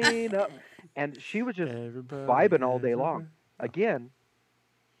up, clean up. And she was just vibing all day long. Again,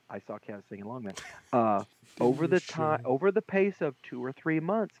 I saw Kat singing along then. Over the pace of 2 or 3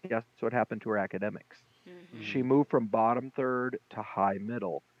 months, guess what happened to her academics? Mm-hmm. She moved from bottom third to high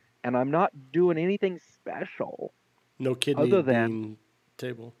middle. And I'm not doing anything special. No kidney other than bean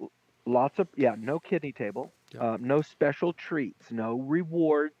table. No kidney table. Yeah. No special treats, no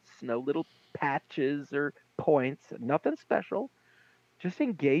rewards, no little patches or points, nothing special. Just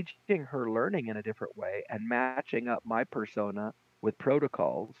engaging her learning in a different way and matching up my persona with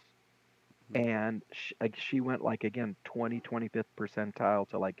protocols. And she went like, again, 25th percentile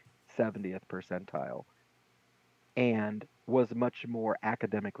to like 70th percentile and was much more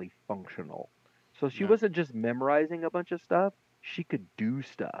academically functional. So she wasn't just memorizing a bunch of stuff, she could do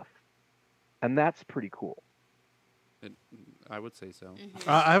stuff. And that's pretty cool. I would say so. Mm-hmm.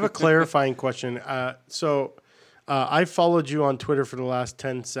 I have a clarifying question. I followed you on Twitter for the last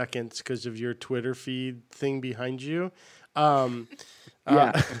 10 seconds because of your Twitter feed thing behind you.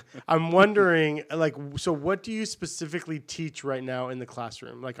 Yeah. I'm wondering, so what do you specifically teach right now in the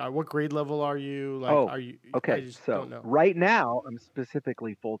classroom? Like, what grade level are you? Are you? Okay. I just don't know. Right now, I'm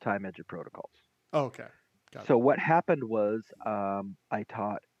specifically full-time EduProtocols. Oh, okay. Got So what happened was I've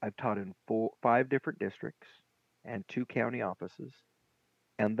taught in 5 different districts and 2 county offices.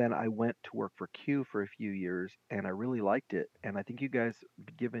 And then I went to work for Q for a few years, and I really liked it. And I think you guys,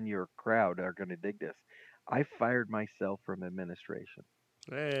 given your crowd, are going to dig this. I fired myself from administration.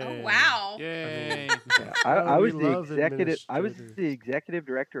 Hey. Oh wow! Yay! Yeah, I was we the love executive. I was administrators. the executive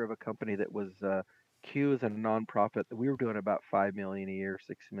director of a company that was Q is a nonprofit. We were doing about $5 million a year,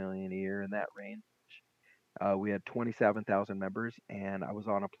 $6 million a year in that range. We had 27,000 members, and I was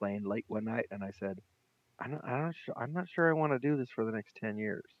on a plane late one night, and I said, I'm not sure I want to do this for the next 10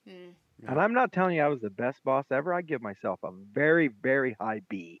 years. Mm. And I'm not telling you I was the best boss ever. I give myself a very, very high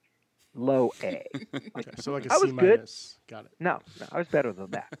B, low A. Okay, so like a I C was good. minus. Got it. No, I was better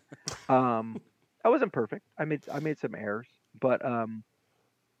than that. I wasn't perfect. I made some errors, but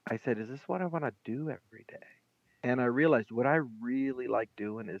I said, is this what I want to do every day? And I realized what I really like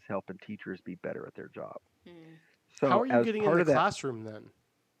doing is helping teachers be better at their job. Mm. So How are you as getting in part the of that, classroom then?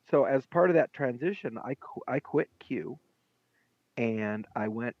 So as part of that transition, I quit Q, and I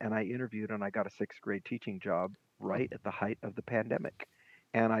went and I interviewed, and I got a 6th grade teaching job right at the height of the pandemic,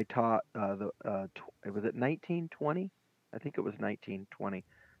 and I taught was it 1920? I think it was 1920.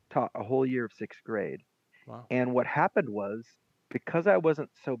 Taught a whole year of 6th grade. Wow. And what happened was, because I wasn't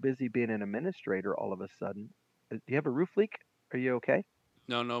so busy being an administrator, all of a sudden, do you have a roof leak? Are you okay?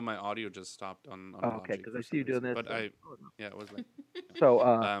 No, my audio just stopped on Oh, okay, Logic because for I some see you doing reason. this. But yeah, it was like. So,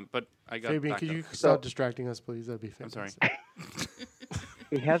 But I got. Fabian, back could up. you stop distracting us, please? That'd be I'm sorry. fantastic.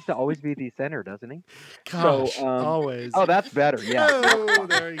 he has to always be the center, doesn't he? Gosh, So, always. Oh, that's better. Yeah. Oh,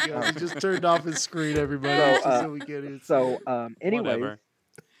 there he goes. He just turned off his screen, everybody. So, So we can't even see it. Anyways, Whatever.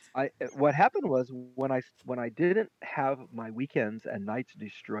 what happened was when I didn't have my weekends and nights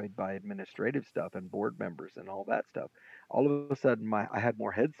destroyed by administrative stuff and board members and all that stuff, all of a sudden I had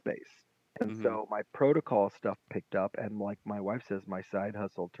more headspace, and so my protocol stuff picked up, and like my wife says, my side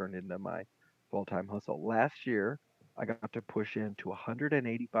hustle turned into my full-time hustle. Last year, I got to push into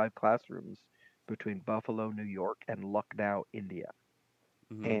 185 classrooms between Buffalo, New York, and Lucknow, India.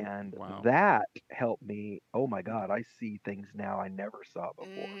 And Wow. that helped me. Oh my God, I see things now I never saw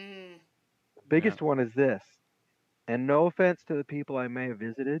before. Biggest one is this, and no offense to the people I may have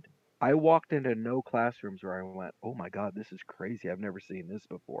visited, I walked into no classrooms where I went, oh my God, this is crazy. I've never seen this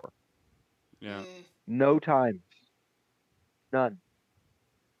before. Yeah. No times. None.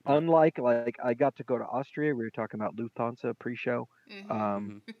 Yeah. Unlike, like, I got to go to Austria. We were talking about Lufthansa pre-show.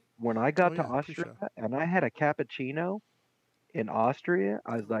 When I got to Austria pre-show. and I had a cappuccino in Austria,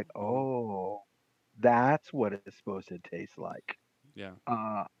 I was like, oh, that's what it's supposed to taste like. Yeah.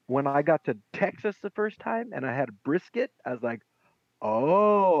 When I got to Texas the first time and I had brisket, I was like,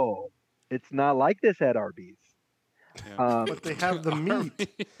 oh, it's not like this at Arby's. Yeah. But they have the meat.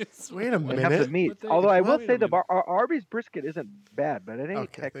 Wait a They have the minute. meat. But they- Although I will wait a say the minute. Arby's brisket isn't bad, but it ain't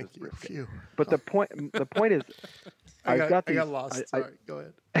Okay, Texas thank you. brisket. Phew. But the point is, I got these, lost. I- Sorry, go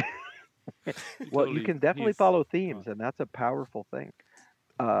ahead. well, you can definitely follow themes, and that's a powerful thing.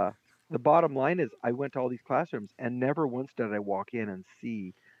 The bottom line is, I went to all these classrooms, and never once did I walk in and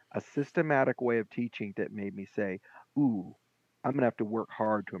see a systematic way of teaching that made me say, ooh, I'm going to have to work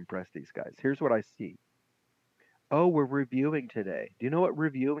hard to impress these guys. Here's what I see. Oh, we're reviewing today. Do you know what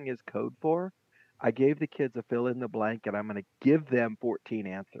reviewing is code for? I gave the kids a fill in the blank, and I'm going to give them 14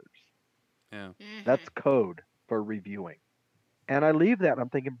 answers. Yeah. That's code for reviewing. And I leave that. I'm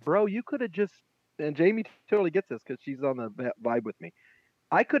thinking, bro, you could have just, and Jamie totally gets this because she's on the vibe with me.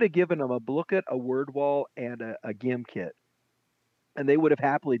 I could have given them a booklet, a word wall, and a GIM kit, and they would have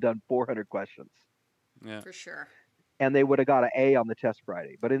happily done 400 questions. Yeah. For sure. And they would have got an A on the test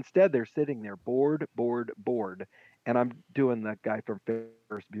Friday. But instead, they're sitting there bored. And I'm doing the guy from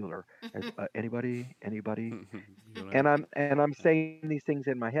Ferris Bueller. Anybody? And I'm saying these things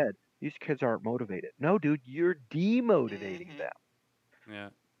in my head. These kids aren't motivated. No, dude, you're demotivating them. Yeah.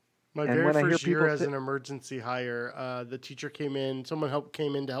 My And very when I hear first year people as say- an emergency hire, the teacher came in.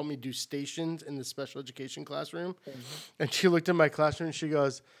 Came in to help me do stations in the special education classroom, and she looked at my classroom and she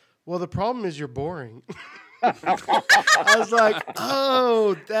goes, "Well, the problem is you're boring." I was like,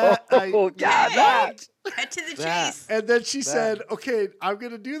 "Oh, that." that. Cut to the That. chase. And then she said, "Okay, I'm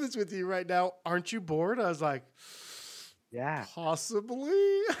gonna do this with you right now. Aren't you bored?" I was like, Yeah. "Possibly."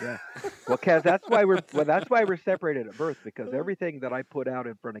 Yeah. Well, Kaz, that's why we're separated at birth, because everything that I put out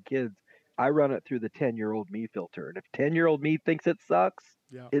in front of kids, I run it through the 10-year-old me filter. And if 10-year-old me thinks it sucks,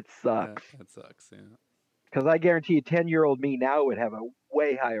 Yeah. it Yeah, sucks. that sucks. Yeah. Because I guarantee you 10-year-old me now would have a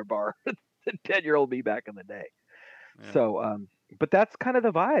way higher bar than 10-year-old me back in the day. Yeah. So, but that's kind of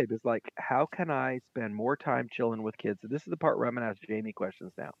the vibe, is like, how can I spend more time chilling with kids? This is the part where I'm going to ask Jamie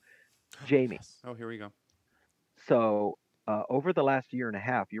questions now. Jamie, Oh, here we go. so over the last year and a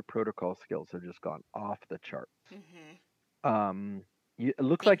half, your protocol skills have just gone off the charts. It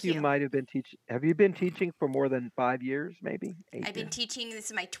looks Thank like you you. might have been teaching. Have you been teaching for more than 5 years, maybe? 8 I've been years? teaching. This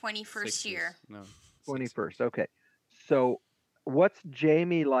is my 21st 6 year. years. No. 21st. Okay. So, what's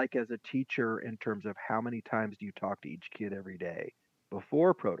Jamie like as a teacher in terms of how many times do you talk to each kid every day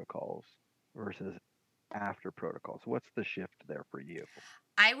before protocols versus after protocols? What's the shift there for you?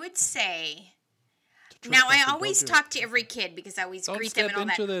 I would say. Trick Now, I question, always don't do it. talk to every kid because I always Don't greet them and step all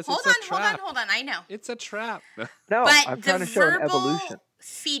that. into this. Hold It's a on. trap. I know. It's a trap. No, But I'm the trying to show an verbal evolution.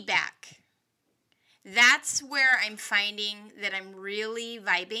 feedback, that's where I'm finding that I'm really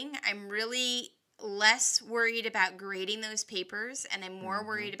vibing. I'm really less worried about grading those papers, and I'm more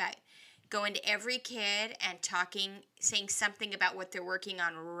worried about going to every kid and talking, saying something about what they're working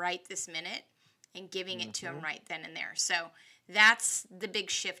on right this minute and giving it to them right then and there. So that's the big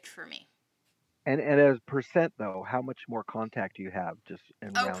shift for me. And as percent though, how much more contact do you have just in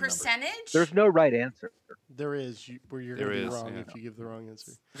Oh, round numbers? percentage? There's no right answer. There is where you're going There to be is, wrong yeah. if you give the wrong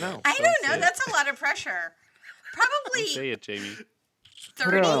answer. No. I Don't don't know. say it. That's a lot of pressure. Don't Probably say it, Jamie.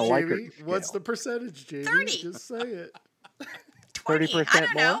 Put it on a 30, Likert Jamie, what's scale. the percentage, Jamie? 30. Just say it. 20. 30% I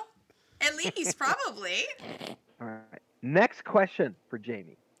don't more? know. At least, probably. All right. Next question for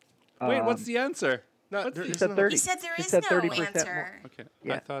Jamie. Wait, what's Um, the answer? No, What's there the- is said no- 30. He said there She is said no 30% more. answer. Okay,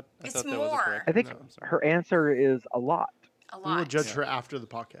 Yeah. I thought It's that was a more. correct. I think No, I'm sorry. her answer is a lot. A We will lot. judge her after the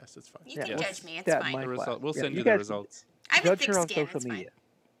podcast. It's fine. You Yeah, can we'll judge me. It's stat fine. my The class. result. We'll Yeah, send you you the guys results. I have a Judge thick her on skin. social It's fine. media.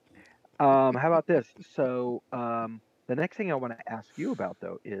 How about this? So, the next thing I want to ask you about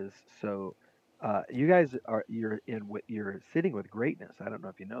though is you guys you're sitting with greatness. I don't know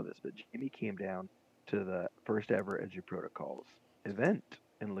if you know this, but Jamie came down to the first ever Edu Protocols event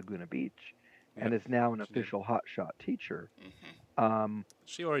in Laguna Beach, and Yep, is now an she did. official hotshot teacher. Mhm.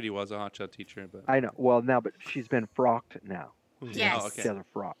 She already was a hotshot teacher, but I know. Well, now, but she's been frocked now. Mhm. Yes. Oh, okay. She has a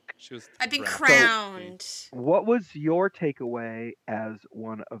frock. she was. I've been drafted. crowned. What was your takeaway as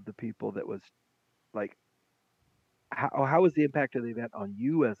one of the people that was like, how was the impact of the event on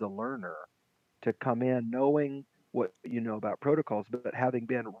you as a learner to come in knowing what you know about protocols, but having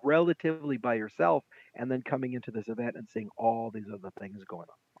been relatively by yourself and then coming into this event and seeing all these other things going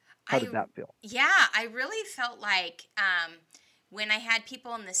on? How did that feel? Yeah, I really felt like when I had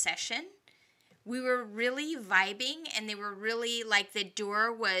people in the session, we were really vibing and they were really like the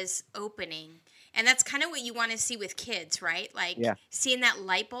door was opening. And that's kind of what you want to see with kids, right? Like Yeah. seeing that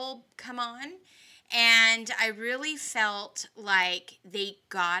light bulb come on. And I really felt like they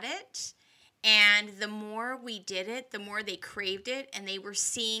got it. And the more we did it, the more they craved it. And they were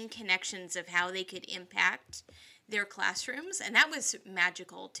seeing connections of how they could impact their classrooms. And that was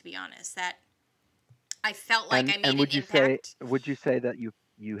magical, to be honest. That I felt like I made and would an you say impact. that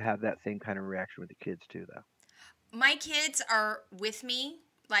you have that same kind of reaction with the kids too, though? My kids are with me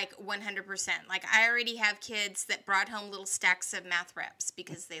like 100%. Like I already have kids that brought home little stacks of math reps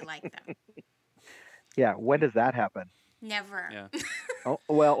because they like them. Yeah. When does that happen? Never. Yeah. Oh,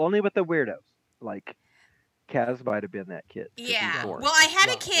 well, only with the weirdos. Like Kaz might have been that kid. 'cause he's Yeah. four. Well, I had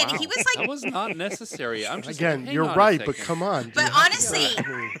a Wow, kid. wow. He was That like, was not necessary. I'm just Again, hang you're on a right, but second. come on. do But you have to honestly, start-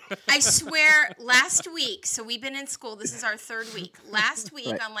 I mean, I swear, last week, so we've been in school, this is our third week. Last week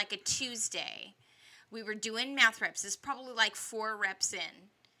Right. on like a Tuesday, we were doing math reps. It's probably like 4 reps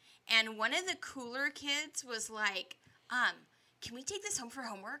in. And one of the cooler kids was like, can we take this home for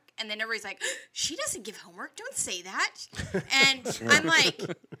homework? And then everybody's like, she doesn't give homework. Don't say that. And I'm like,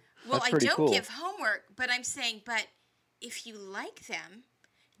 well, That's I pretty don't cool. give homework, but I'm saying, but if you like them,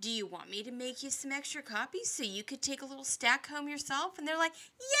 do you want me to make you some extra copies so you could take a little stack home yourself? And they're like,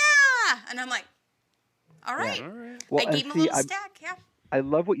 yeah. And I'm like, all right. All right. Well, I and gave them a see, little stack. Yeah. I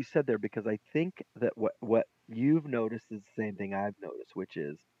love what you said there because I think that what you've noticed is the same thing I've noticed, which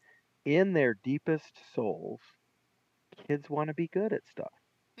is in their deepest souls, kids want to be good at stuff.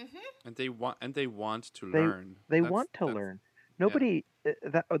 And they want to They- learn. They want to learn. Nobody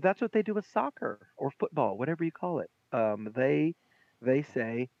that's what they do with soccer or football, whatever you call it. They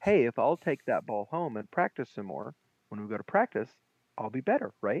say, "Hey, if I'll take that ball home and practice some more, when we go to practice, I'll be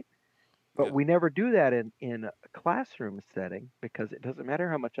better," right? But Yeah. we never do that in a classroom setting because it doesn't matter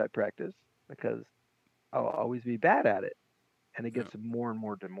how much I practice because I'll always be bad at it, and it Yeah. gets more and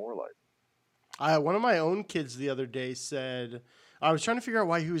more demoralizing. One of my own kids the other day said, I was trying to figure out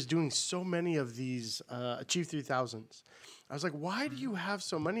why he was doing so many of these Achieve 3000s. I was like, why do you have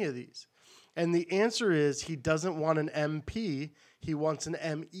so many of these? And the answer is he doesn't want an MP, he wants an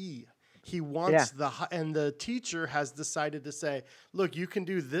ME. He wants and the teacher has decided to say, look, you can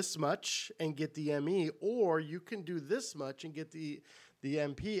do this much and get the ME, or you can do this much and get the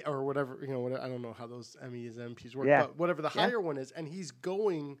MP or whatever, I don't know how those MEs and MPs work, Yeah. but whatever the Yeah. higher one is. And he's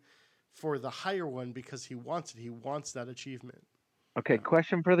going for the higher one because he wants it. He wants that achievement. Okay,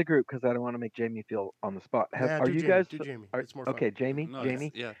 question for the group because I don't want to make Jamie feel on the spot. Are do you Jamie, guys do Jamie. are- It's more fun. okay? Jamie, No,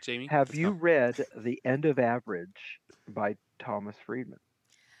 Jamie, yeah, Jamie. have let's you go. read The End of Average by Thomas Friedman?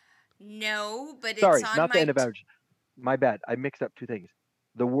 No, but Sorry, it's on not my The End of Average. My bad. I mixed up two things.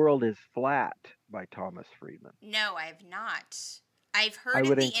 The World is Flat by Thomas Friedman. No, I have not. I've I heard of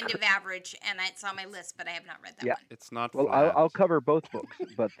would the end of average, and it's on my list, but I have not read that Yeah. one. It's not. Well, flat. I'll cover both books,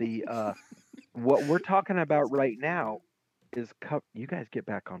 but the what we're talking about right now is you guys get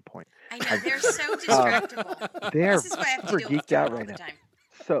back on point. I know they're so distractible. They're This is why I have to super deal with geeked out them all right the now.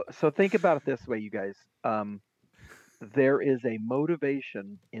 time. So think about it this way, you guys. There is a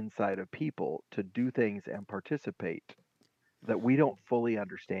motivation inside of people to do things and participate that we don't fully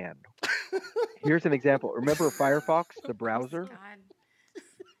understand. Here's an example. Remember Firefox, the browser? God.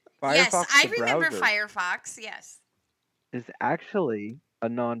 Yes, Firefox, I the remember browser, Firefox. Yes. is actually a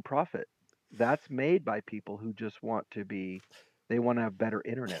nonprofit. That's made by people who just want to be, they want to have better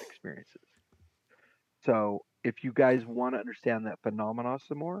internet experiences. So if you guys want to understand that phenomena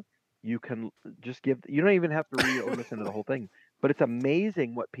some more, you can just you don't even have to read or listen to the whole thing, but it's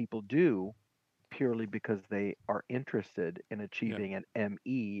amazing what people do purely because they are interested in achieving an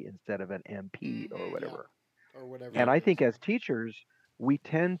ME instead of an MP or Mm-hmm. whatever. Or whatever. And it I is. think as teachers, we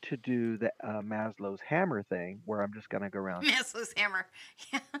tend to do the Maslow's hammer thing where I'm just going to go around. Maslow's hammer.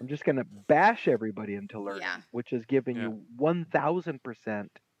 Yeah. I'm just going to bash everybody into learning, Yeah. which is giving Yeah. you 1000%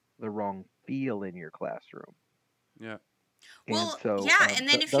 the wrong feel in your classroom. Yeah. Well, And so yeah, and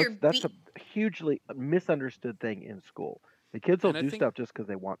then if you're that's a hugely misunderstood thing in school. The kids will And I do think- stuff just because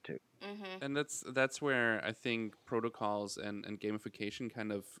they want to. Mhm. And that's where I think protocols and gamification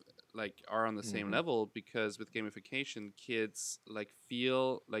kind of like are on the same Mhm. level, because with gamification, kids like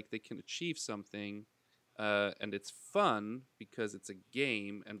feel like they can achieve something, and it's fun because it's a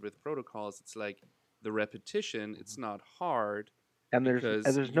game. And with protocols, it's like the repetition. It's not hard. And there's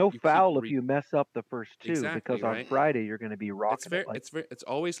Because no you keep foul if you mess up the first two, Exactly, because on right? Friday you're going to be rocking It's very, it like. it's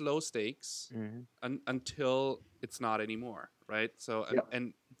always low stakes Mhm. until it's not anymore, right? So Yep.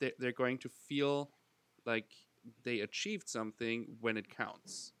 and they're going to feel like they achieved something when it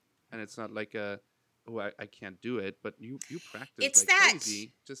counts, and it's not like I can't do it, but you practice It's like that-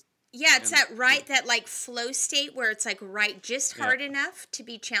 crazy. Just Yeah, it's And- that like flow state where it's like just Yeah. hard enough to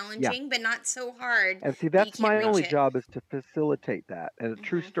be challenging, but not so hard. And see, that you that's can't my reach only it. job, is to facilitate that. And a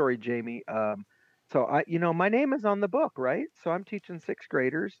true Mhm. story, Jamie. So my name is on the book, right? So I'm teaching sixth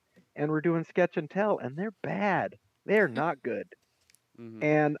graders, and we're doing sketch and tell, and they're bad. They're not good. mhm.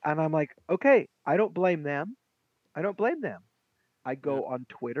 And I'm like, okay, I don't blame them. I don't blame them. I go on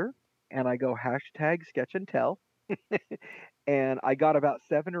Twitter and I go hashtag sketch and tell. And I got about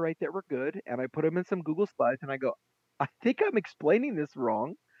 7 or 8 that were good, and I put them in some Google Slides, and I go, I think I'm explaining this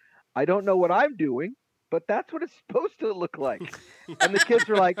wrong. I don't know what I'm doing, but that's what it's supposed to look like. And the kids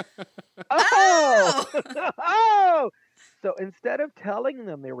were like, oh, oh. So instead of telling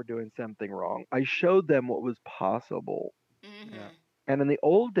them they were doing something wrong, I showed them what was possible. Mhm. Yeah. And in the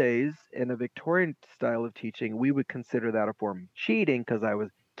old days, in a Victorian style of teaching, we would consider that a form of cheating because I was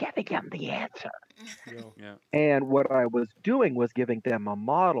giving them the answer. Yeah. And what I was doing was giving them a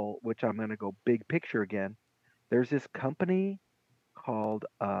model, which I'm going to go big picture again. There's this company called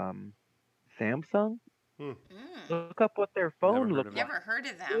Samsung. Mm. Look up what their phone heard looked of like. it. Never heard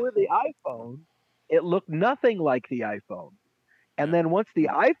of For them. the iPhone, it looked nothing like the iPhone. And Yeah. then once the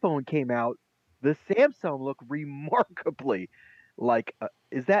iPhone came out, the Samsung looked remarkably like,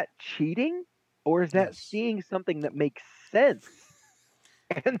 is that cheating? Or is that Yes. seeing something that makes sense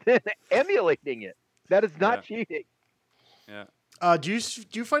and then emulating it? That is not cheating. Yeah. Do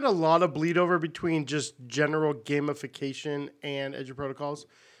you find a lot of bleed over between just general gamification and Edu protocols?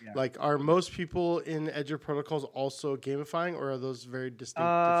 Yeah. Like, are most people in Edu protocols also gamifying, or are those very distinct?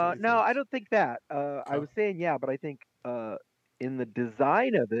 No, different I things? don't think that. I was saying but I think in the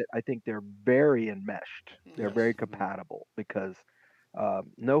design of it, I think they're very enmeshed. They're Yes. very Mhm. compatible because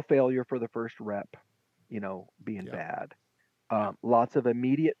no failure for the first rep, being Yeah. bad. Yeah. Lots of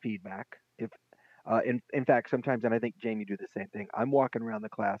immediate feedback. If in fact, sometimes, and I think Jamie do the same thing. I'm walking around the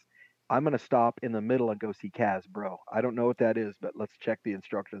class. I'm gonna stop in the middle and go see Kaz, bro. I don't know what that is, but let's check the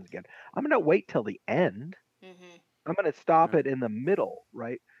instructions again. I'm gonna wait till the end. Mhm. I'm going to stop Yeah. it in the middle,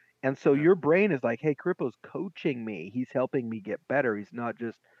 right? And so Yeah. your brain is like, hey, Kripo's coaching me. He's helping me get better. He's not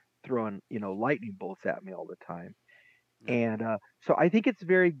just throwing, lightning bolts at me all the time. Yeah. And so I think it's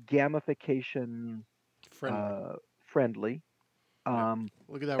very gamification Friendly. friendly. Yeah.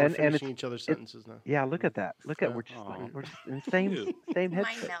 Look at that. We're and finishing it's- each other's sentences now. Yeah, look at that. Look at Yeah. we're just Aw. we're just in same Cute. same Mind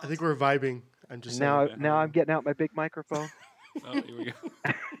headset. melt. I think we're vibing. I'm just Now saying. now I'm getting out my big microphone. Oh, here we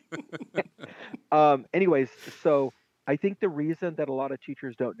go. Anyways, so I think the reason that a lot of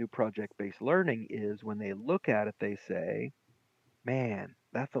teachers don't do project-based learning is when they look at it, they say, man,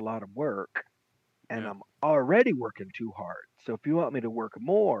 that's a lot of work, and Yeah. I'm already working too hard. So if you want me to work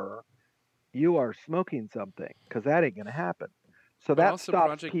more, you are smoking something, because that ain't going to happen. So But that also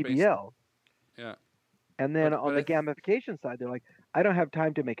stops project-based- PBL. Yeah. And then But on the I gamification side, they're like, I don't have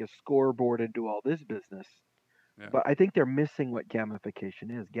time to make a scoreboard and do all this business. Yeah. But I think they're missing what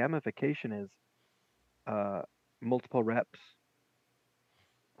gamification is. Gamification is multiple reps,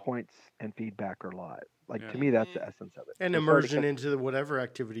 points, and feedback are live. Like, Yeah. to me, that's the essence of it. And We're starting to immersion catch- into whatever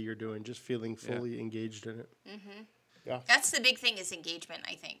activity you're doing, just feeling Yeah. fully engaged in it. Mhm. That's the big thing is engagement,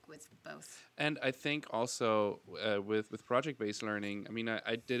 I think, with both. And I think also with project-based learning, I mean,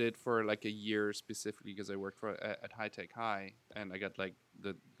 I did it for like a year specifically because I worked for at High Tech High, and I got like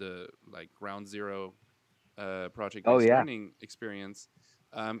the like ground zero project-based learning experience.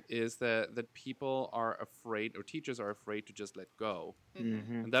 Is that people are afraid, or teachers are afraid to just let go.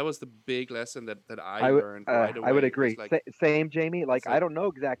 Mm-hmm. And that was the big lesson that I learned right away. I would agree. Like, same, Jamie. Like, I don't know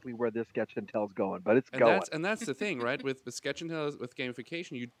exactly where this Sketch and Tell's going, but it's going. That's the thing, right? With Sketch and Tell, with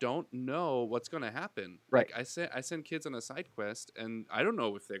gamification, you don't know what's going to happen. Right. Like I send kids on a side quest, and I don't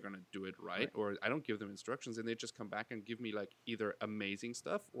know if they're going to do it right, or I don't give them instructions, and they just come back and give me like either amazing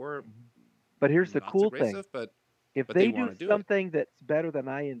stuff or. But here's the not cool so great thing: stuff, but if they they wanna do do it. something that's better than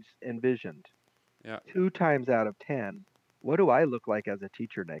I envisioned, Yeah. 2 times out of 10, what do I look like as a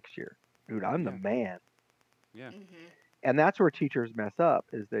teacher next year? Dude, I'm the man. Yeah. Mm-hmm. And that's where teachers mess up,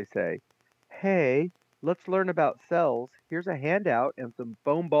 is they say, hey, let's learn about cells. Here's a handout and some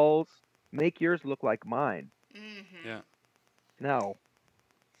foam balls. Make yours look like mine. Mm-hmm. Yeah. No.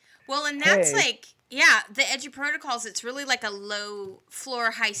 Well, and that's Hey. like, the Edu protocols, it's really like a low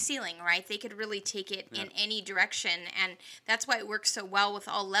floor, high ceiling, right? They could really take it in any direction. And that's why it works so well with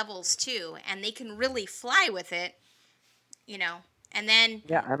all levels, too. And they can really fly with it, And then.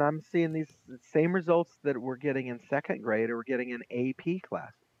 Yeah, and I'm seeing these same results that we're getting in second grade or we're getting in AP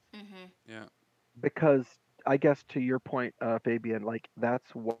classes. Mm-hmm. Yeah. Because I guess to your point, Fabian, like that's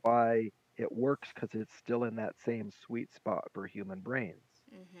why it works, because it's still in that same sweet spot for human brains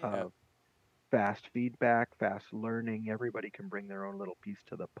Mm-hmm. of fast feedback, fast learning. Everybody can bring their own little piece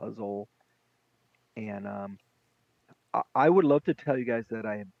to the puzzle. And I would love to tell you guys that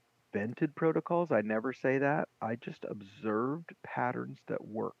I invented protocols. I never say that. I just observed patterns that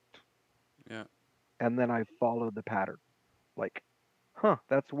worked. Yeah. And then I followed the pattern. Like,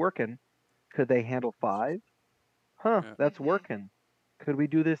 that's working. Could they handle 5? Yeah. That's Mhm. working. Could we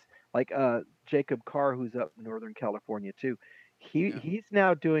do this? Like Jacob Carr, who's up in Northern California too.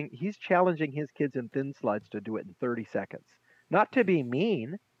 He's challenging his kids in thin slides to do it in 30 seconds. Not to be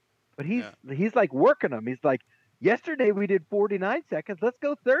mean, but he's like working them. He's like, yesterday we did 49 seconds. Let's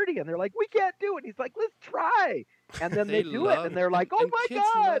go 30. And they're like, we can't do it. He's like, let's try. And then they do it, and they're like, oh and my kids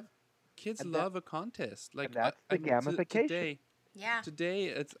God. Kids And love a contest. Like and that's the gamification. Today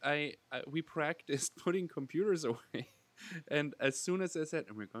it's we practiced putting computers away, and as soon as I said,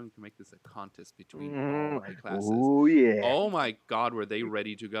 and we're going to make this a contest between all my classes. Oh yeah. Oh my God, were they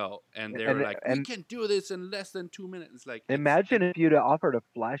ready to go? And they were like, we can do this in less than 2 minutes. It's like, Imagine if you'd have offered a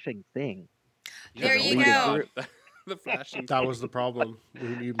flashing thing. There oh you my go. God. The flashing. That was the problem. We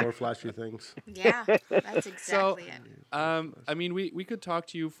need more flashy things. Yeah, that's exactly it. I mean, we could talk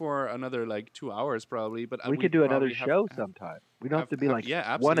to you for another like 2 hours probably, but We could do another probably show sometime. We don't have to be like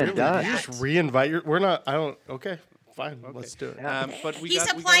yeah, one and absolutely. done. You just reinvite your. We're not. I don't. Okay, fine. Okay. Let's do it. Yeah. But He's we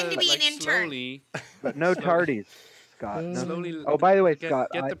applying gotta, to be like, an intern. Slowly, But no tardies, Scott. No. slowly. Oh, by the way, get, Scott,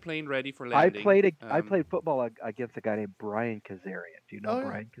 get I- the plane ready for I landing. played football against a guy named Brian Kazarian. Do you know Oh, yeah.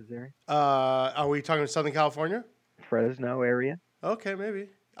 Brian Kazarian? Are we talking Southern California? Fresno area. Okay, maybe.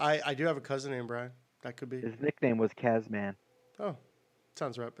 I do have a cousin named Brian. That could be. His nickname was Kazman. Oh,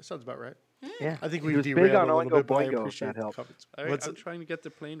 sounds right. Sounds about right. Yeah. I think He we was big derailed on a little Oingo bit, but I Boingo, if appreciate that helps. the comments. All right, What's I'm trying to get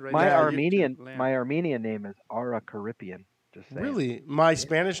the plane ready. My Yeah, you- Armenian name is Ara Caripian. Just saying. really? My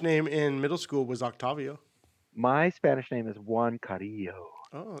Spanish name in middle school was Octavio. My Spanish name is Juan Carillo.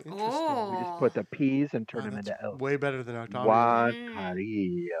 Oh, interesting. Oh. We just put the P's and turn Oh, them that's into L's. way better than Octavio. Juan Mm.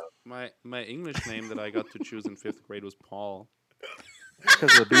 Carillo. My English name that I got to choose in 5th grade was Paul.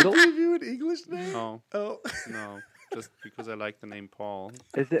 Because of the Beatles? Give you an English name? No, Oh. no, just because I like the name Paul.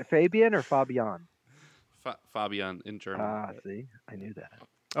 Is it Fabian or Fabian? Fabian in German. Ah, see, I knew that.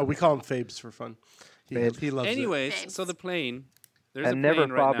 Oh, we call him Fabes for fun. Fabes. He loves it. Anyways, Babes. so the plane. There's And a never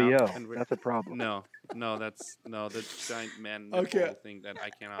plane right now, Fabio. and we're- That's a problem. No, that's the giant man Okay. nipple thing that I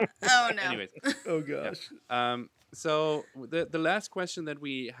cannot. Oh, no. Anyways, Oh gosh. so the last question that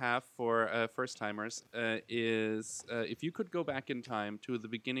we have for first timers is if you could go back in time to the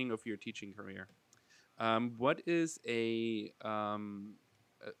beginning of your teaching career, what is a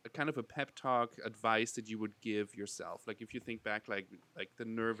kind of a pep talk advice that you would give yourself? Like if you think back, like the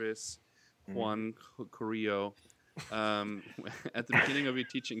nervous Juan Carrillo at the beginning of your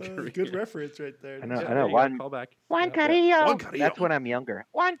teaching career. Good reference right there. I know. Yeah, I know. there you go, Juan, call back. Juan Carillo. Carillo. That's when I'm younger.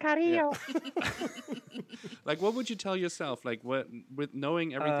 Juan Carillo. Like, what would you tell yourself? Like, what with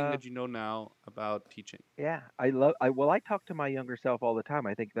knowing everything Uh, that you know now about teaching? Yeah, I talk to my younger self all the time.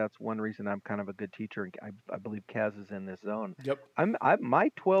 I think that's one reason I'm kind of a good teacher, and I believe Kaz is in this zone. Yep. My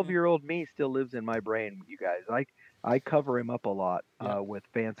 12-year-old me still lives in my brain. You guys, I cover him up a lot Yeah. with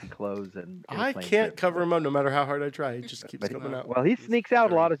fancy clothes and. I airplane can't trips, cover but- him up no matter how hard I try. He just keeps but coming out. Well, he He's sneaks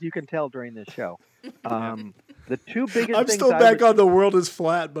out a lot, very- as you can tell during this show. The two biggest I'm things still I back would- on the world is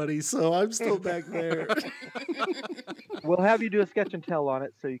flat, buddy. So I'm still back there. We'll have you do a sketch and tell on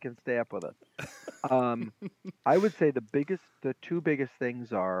it so you can stay up with us. I would say the two biggest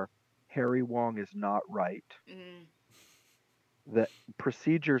things are Harry Wong is not right. Mm. The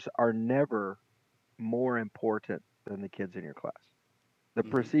procedures are never more important than the kids in your class. The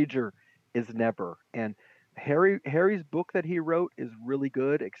Mhm. procedure is never. And Harry's book that he wrote is really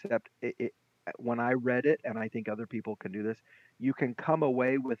good, except when I read it, and I think other people can do this, you can come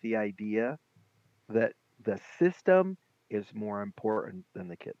away with the idea that the system is more important than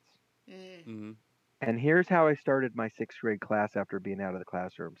the kids. Mm. Mhm. And here's how I started my sixth grade class after being out of the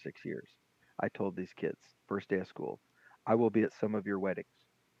classroom 6 years. I told these kids, first day of school, I will be at some of your weddings.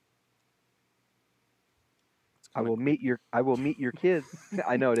 It's I kinda will meet your kids.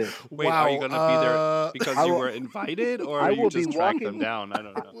 I know it is. Wait, are you gonna be there because I you will- were invited, or I you will be just tracked them walking- down? I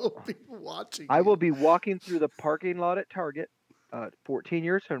don't I know. will be watching. I you. will be walking through the parking lot at Target 14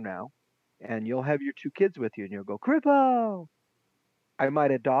 years from now, and you'll have your two kids with you, and you'll go, Crippo! I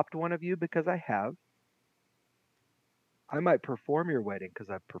might adopt one of you because I have. I might perform your wedding because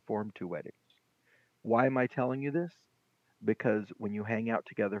I've performed 2 weddings. Why am I telling you this? Because when you hang out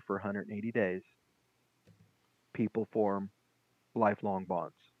together for 180 days, people form lifelong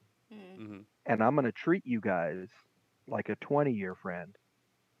bonds. Mm. Hmm. And I'm going to treat you guys like a 20-year friend,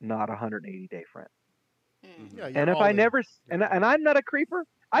 not a 180-day friend. Mm. Yeah, And you're if all I in. never, and I'm not a creeper,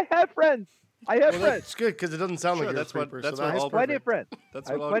 I have friends. I have Well, friends. that's good because it doesn't sound Sure, like you're that's a what- creeper. that's so what I that's all have plenty of perfect. friends. That's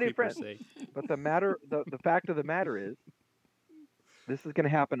I what have all plenty of creepers friends. say. But the fact of the matter is, this is going to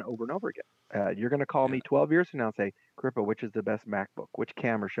happen over and over again. You're going to call me 12 years from now and say, Crippa, which is the best MacBook? Which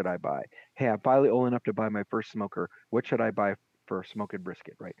camera should I buy? Hey, I'm finally old enough to buy my first smoker. What should I buy for smoking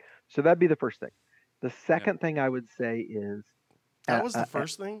brisket? Right. So that'd be the first thing. The second thing I would say is That was the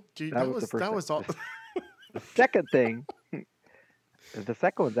first thing. Gee, that was the first that thing. was all. the second thing. The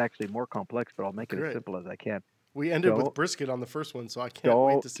second one's actually more complex, but I'll make it Great. as simple as I can. We ended with Don't- brisket on the first one, so I can't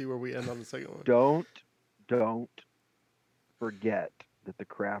wait don't- to see where we end on the second one. Don't forget that the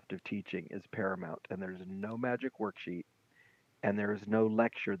craft of teaching is paramount, and there's no magic worksheet, and there is no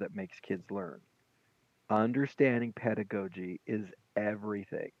lecture that makes kids learn. Understanding pedagogy is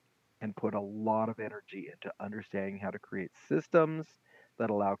everything, and put a lot of energy into understanding how to create systems that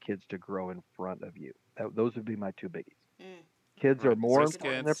allow kids to grow in front of you. Those would be my 2 biggies. Mm. Kids are Right, more briskets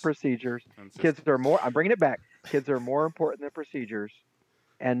important than procedures. And Kids systems. are more, I'm bringing it back. Kids are more important than procedures,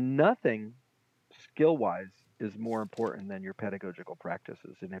 and nothing skill wise is more important than your pedagogical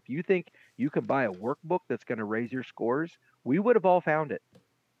practices. And if you think you can buy a workbook that's going to raise your scores, we would have all found it.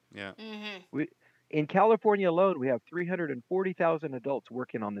 Yeah. Mm-hmm. In California alone, we have 340,000 adults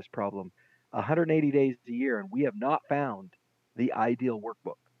working on this problem 180 days a year, and we have not found the ideal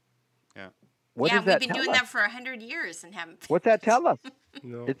workbook. Yeah. What Yeah, does that we've been tell doing us? that for 100 years and haven't. What's that tell us?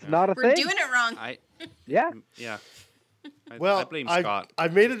 No. It's Yeah. not a We're thing. doing it wrong. I Yeah. yeah. I Well, blame I've- Scott.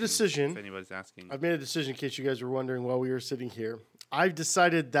 I've made a if decision. anybody's asking. I've made a decision in case you guys were wondering while we were sitting here. I've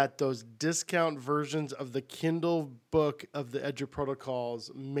decided that those discount versions of the Kindle book of the Edu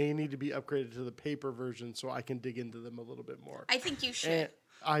protocols may need to be upgraded to the paper version so I can dig into them a little bit more. I think you should. And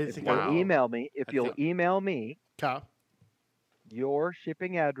I If think you'll I will. email me, if I you'll think- email me Ka. your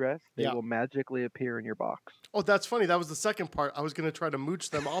shipping address, they Yeah. will magically appear in your box. Oh, that's funny. That was the second part. I was going to try to mooch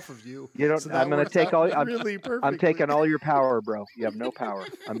them off of you. You don't. so that I'm going to worked take out all. really I'm perfectly. taking all your power, bro. You have no power.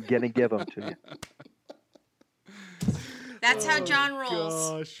 I'm going to give them to you. That's how Oh, John rolls.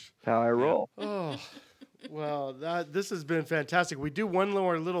 Gosh. That's how I roll. Oh, well, this has been fantastic. We do one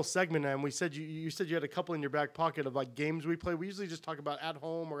more little segment, and we said you said you had a couple in your back pocket of like games we play. We usually just talk about at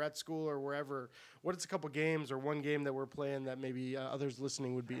home or at school or wherever. What is a couple games or one game that we're playing that maybe others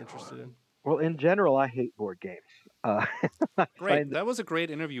listening would be interested in? Well, in general, I hate board games. I Great. find- That was a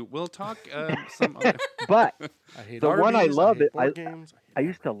great interview. We'll talk some other. but I hate The one I RBs, love hate it- board games. I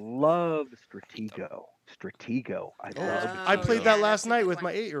used to love Stratego. I Oh, love. I Oh, played yeah, that that's last a night good with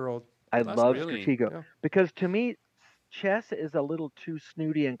one. my 8-year-old. I That's love really- Stratego yeah. because to me, chess is a little too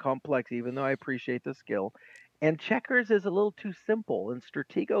snooty and complex. Even though I appreciate the skill, and checkers is a little too simple. And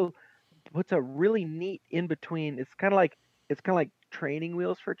Stratego puts a really neat in between. It's kind of like training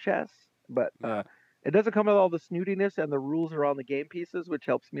wheels for chess, but Yeah. it doesn't come with all the snootiness, and the rules are on the game pieces, which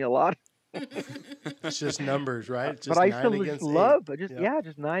helps me a lot. It's just numbers, right? It's But just I used 9 to against just 8. love, just Yeah.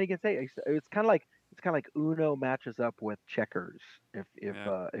 just 9 against 8. It's kind of like It's kind of like Uno matches up with checkers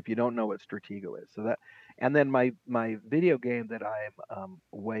if you don't know what Stratego is. So that, and then my video game that I'm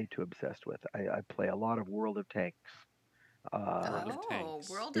way too obsessed with. I play a lot of World of Tanks. World of Oh, Tanks.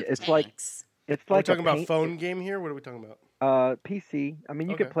 World of It's like Tanks. it's Are we like a talking about paint phone game here? What are we talking about? PC. I mean,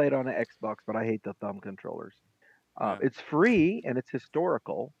 you Okay. could play it on an Xbox, but I hate the thumb controllers. Yeah. It's free and it's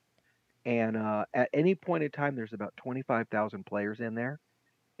historical. And at any point in time, there's about 25,000 players in there.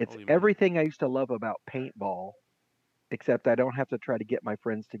 It's Holy moly. everything I used to love about paintball, except I don't have to try to get my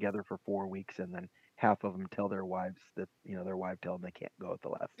friends together for 4 weeks and then half of them tell their wives that their wife tell them they can't go at the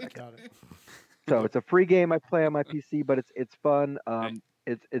last second. Got it. So it's a free game I play on my PC, but it's fun. Right.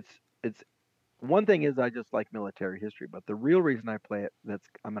 It's one thing is I just like military history, but the real reason I play it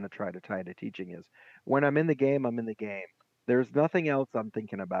I'm going to try to tie into teaching is when I'm in the game, I'm in the game. There's nothing else I'm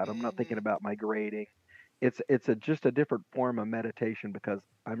thinking about. I'm not thinking about my grading. It's just a different form of meditation because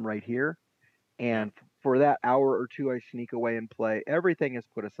I'm right here, and for that hour or two I sneak away and play. Everything is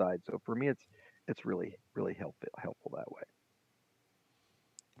put aside. So for me, it's really helpful that way.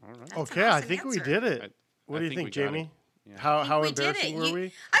 All right. That's an Okay, I awesome think we answer. did it. What I do you think think, we got it. Jamie? Yeah. How We did embarrassing it. were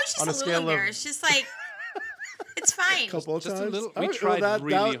we? I was On just a a scale little of- embarrassed. Just like it's fine. Couple of Just a times. little- we Oh, well, tried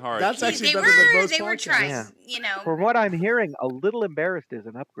really hard. That's They actually they better were than most they were podcasts. trying. Yeah. You know, From what I'm hearing, a little embarrassed is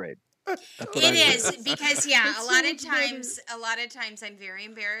an upgrade. That's what it I'm hearing. is because That's a so lot of much better. times, I'm very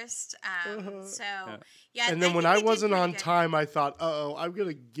embarrassed. So yeah. And then when think I we did wasn't pretty on good. time, I thought, "Uh-oh, I'm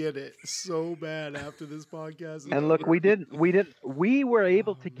gonna get it so bad after this podcast." is And look, over." we were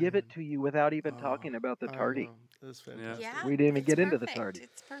able Oh, to give it man. to you without even Oh, talking about the I tardy. know. That's fantastic. Yeah, We didn't even it's get into the perfect. tardy.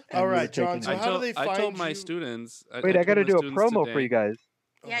 It's perfect. All And you were right, John. taking So it. how do they I find told my you? students. Wait, I got to told do my a students promo today, for you guys.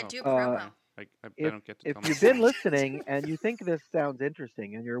 Yeah, Oh, do a Uh, promo. I If don't get to if tell you've my been students. listening and you think this sounds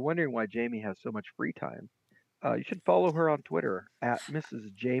interesting and you're wondering why Jamie has so much free time, you should follow her on Twitter at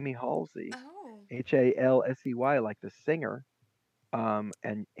Mrs. Jamie Halsey, Oh, Halsey, like the singer. And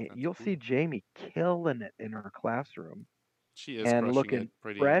That's you'll cool. see Jamie killing it in her classroom She is and crushing looking it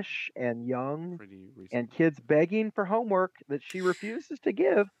pretty fresh and young, recently. and kids begging for homework that she refuses to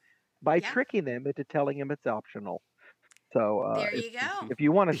give by yeah. tricking them into telling them it's optional. So There you go. if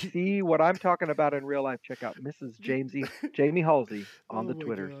you want to see what I'm talking about in real life, check out Mrs. Jamie Halsey on Oh the my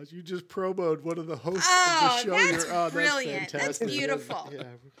Twitters. gosh, you just promoed one of the hosts Oh, of the show. that's brilliant. That's fantastic. beautiful. Yeah,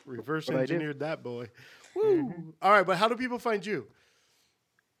 reverse What I do. engineered that boy. Woo! All right, but how do people find you?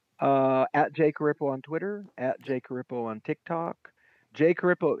 At Jay Carippo on Twitter, at Jay Carippo on TikTok, Jay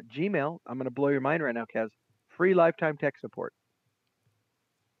Carippo Gmail. I'm going to blow your mind right now, Kaz. Free lifetime tech support.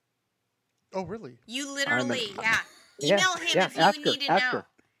 Oh, really? You literally, Yeah, Email him yeah. if you Ask need to her. Ask know. her.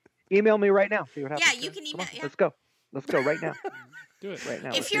 Email me right now. See what happens. Yeah, you can Come email. on, Yeah. let's go. Let's go right now. Do it. Right now.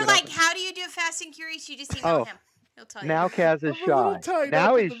 Let's If see you're what like, happens. how do you do Fast and Curious? You just email Oh, him. He'll tell Now you. Kaz is I'm a little shy. tied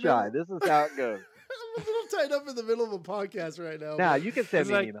Now up in he's the shy. middle. This is how it goes. I'm a little tied up in the middle of a podcast right now. Now but- you can send It's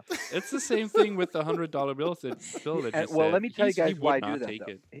me an like email. it's the same thing with the $100 bill that you Well, said. let me tell you He guys would why I not do that. take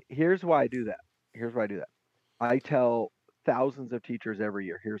Though. it. Here's why I do that. I tell thousands of teachers every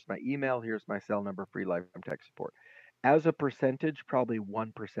year. Here's my email. Here's my cell number. Free lifetime tech support. As a percentage, probably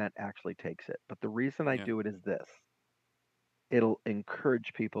 1% actually takes it. But the reason I Yeah. do it is this: it'll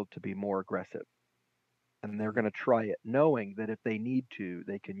encourage people to be more aggressive, and they're going to try it, knowing that if they need to,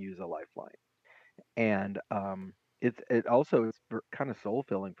 they can use a lifeline. And it also is kind of soul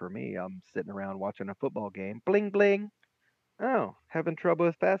filling for me. I'm sitting around watching a football game. Bling bling. Oh, having trouble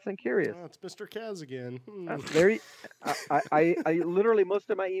with Fast and Curious. Oh, it's Mr. Kaz again. There, I literally most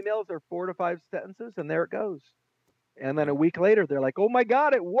of my emails are 4 to 5 sentences, and there it goes. And then a week later, they're like, "Oh my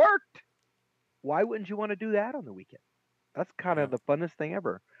God, it worked!" Why wouldn't you want to do that on the weekend? That's kind of the funnest thing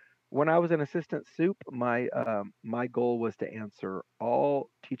ever. When I was an assistant soup, my goal was to answer all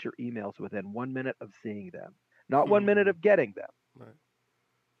teacher emails within 1 minute of seeing them, not 1 minute of getting them. Right.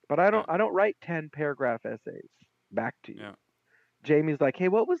 But I don't write 10 paragraph essays back to you. Yeah. Jamie's like, "Hey,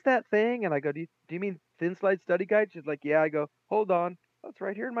 what was that thing?" And I go, "Do you mean Thin Slide Study Guide?" She's like, "Yeah." I go, "Hold on, that's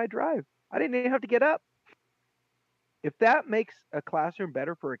right here in my drive. I didn't even have to get up." If that makes a classroom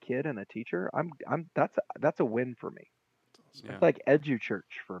better for a kid and a teacher, that's a win for me. Yeah. It's like EduChurch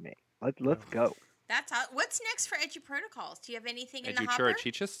for me. Let's go. That's how, what's next for Edu Protocols? Do you have anything in the hopper?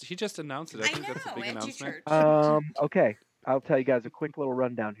 EduChurch. He just announced it. I I think that's a know, big announcement. EduChurch. Okay, I'll tell you guys a quick little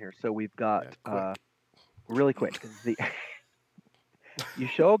rundown here. So we've got Yeah, really quick. You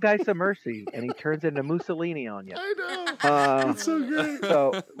show a guy some mercy, and he turns into Mussolini on you. I know. It's so great.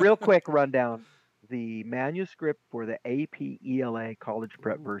 So, real quick rundown. The manuscript for the AP ELA college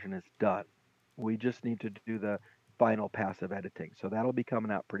prep version is done. We just need to do the final pass of editing. So that'll be coming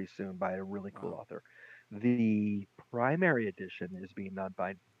out pretty soon by a really cool author. The primary edition is being done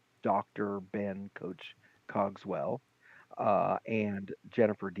by Dr. Ben, Coach Cogswell, and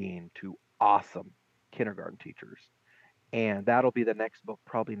Jennifer Dean, two awesome kindergarten teachers. And that'll be the next book,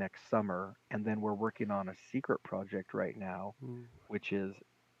 probably next summer. And then we're working on a secret project right now, which is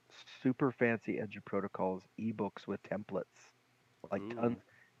super fancy EduProtocols ebooks with templates, like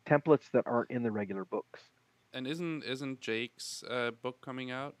templates that aren't in the regular books. And isn't Jake's book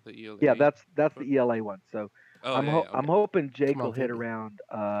coming out? The ELA? Yeah, that's book? the ELA one. So I'm hoping Jake will hit around.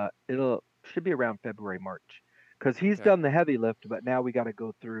 It'll should be around February, March, because he's done the heavy lift. But now we got to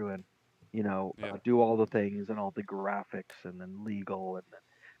go through and do all the things and all the graphics and then legal and then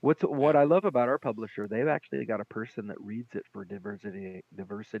what I love about our publisher, they've actually got a person that reads it for diversity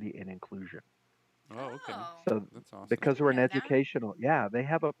and inclusion. Oh, okay. So that's awesome. Because we're an educational, they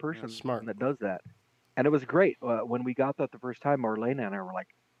have a person that does that. And it was great. When we got that the first time, Marlena and I were like,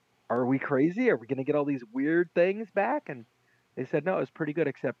 are we crazy? Are we going to get all these weird things back? And they said, no, it was pretty good,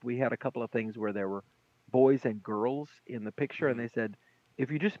 except we had a couple of things where there were boys and girls in the picture. And they said, if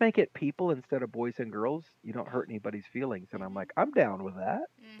you just make it people instead of boys and girls, you don't hurt anybody's feelings. And I'm like, I'm down with that.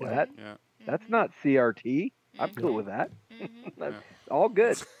 That's not CRT. I'm cool with that. That's all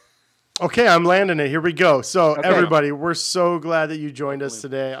good. Okay, I'm landing it. Here we go. So, everybody, we're so glad that you joined us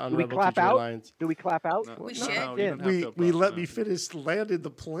today on Rebel Teacher Alliance. Do we clap out? No, we should. We let me finish landing the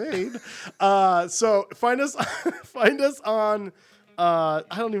plane. So find us on I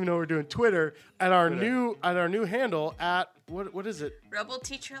don't even know what we're doing, Twitter, at our new handle at what is it? Rebel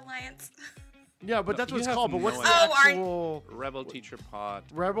Teacher Alliance. Yeah, but that's what it's called. But what's the actual Rebel Teacher Pod?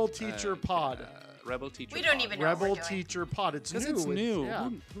 Rebel Teacher Pod. Rebel Teacher. We don't even know Rebel what we're doing. Teacher Pod. It's new. It's new. Yeah.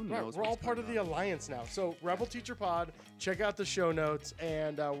 Who knows? We're all part of the alliance now. So Rebel Teacher Pod. Check out the show notes,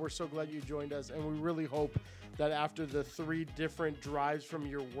 and we're so glad you joined us. And we really hope that after the 3 different drives from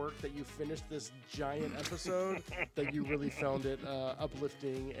your work that you finished this giant episode, that you really found it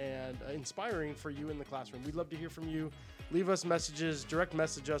uplifting and inspiring for you in the classroom. We'd love to hear from you. Leave us messages, direct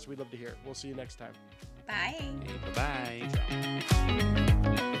message us. We'd love to hear it. We'll see you next time. Bye. Hey,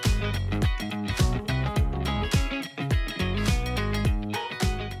 bye-bye.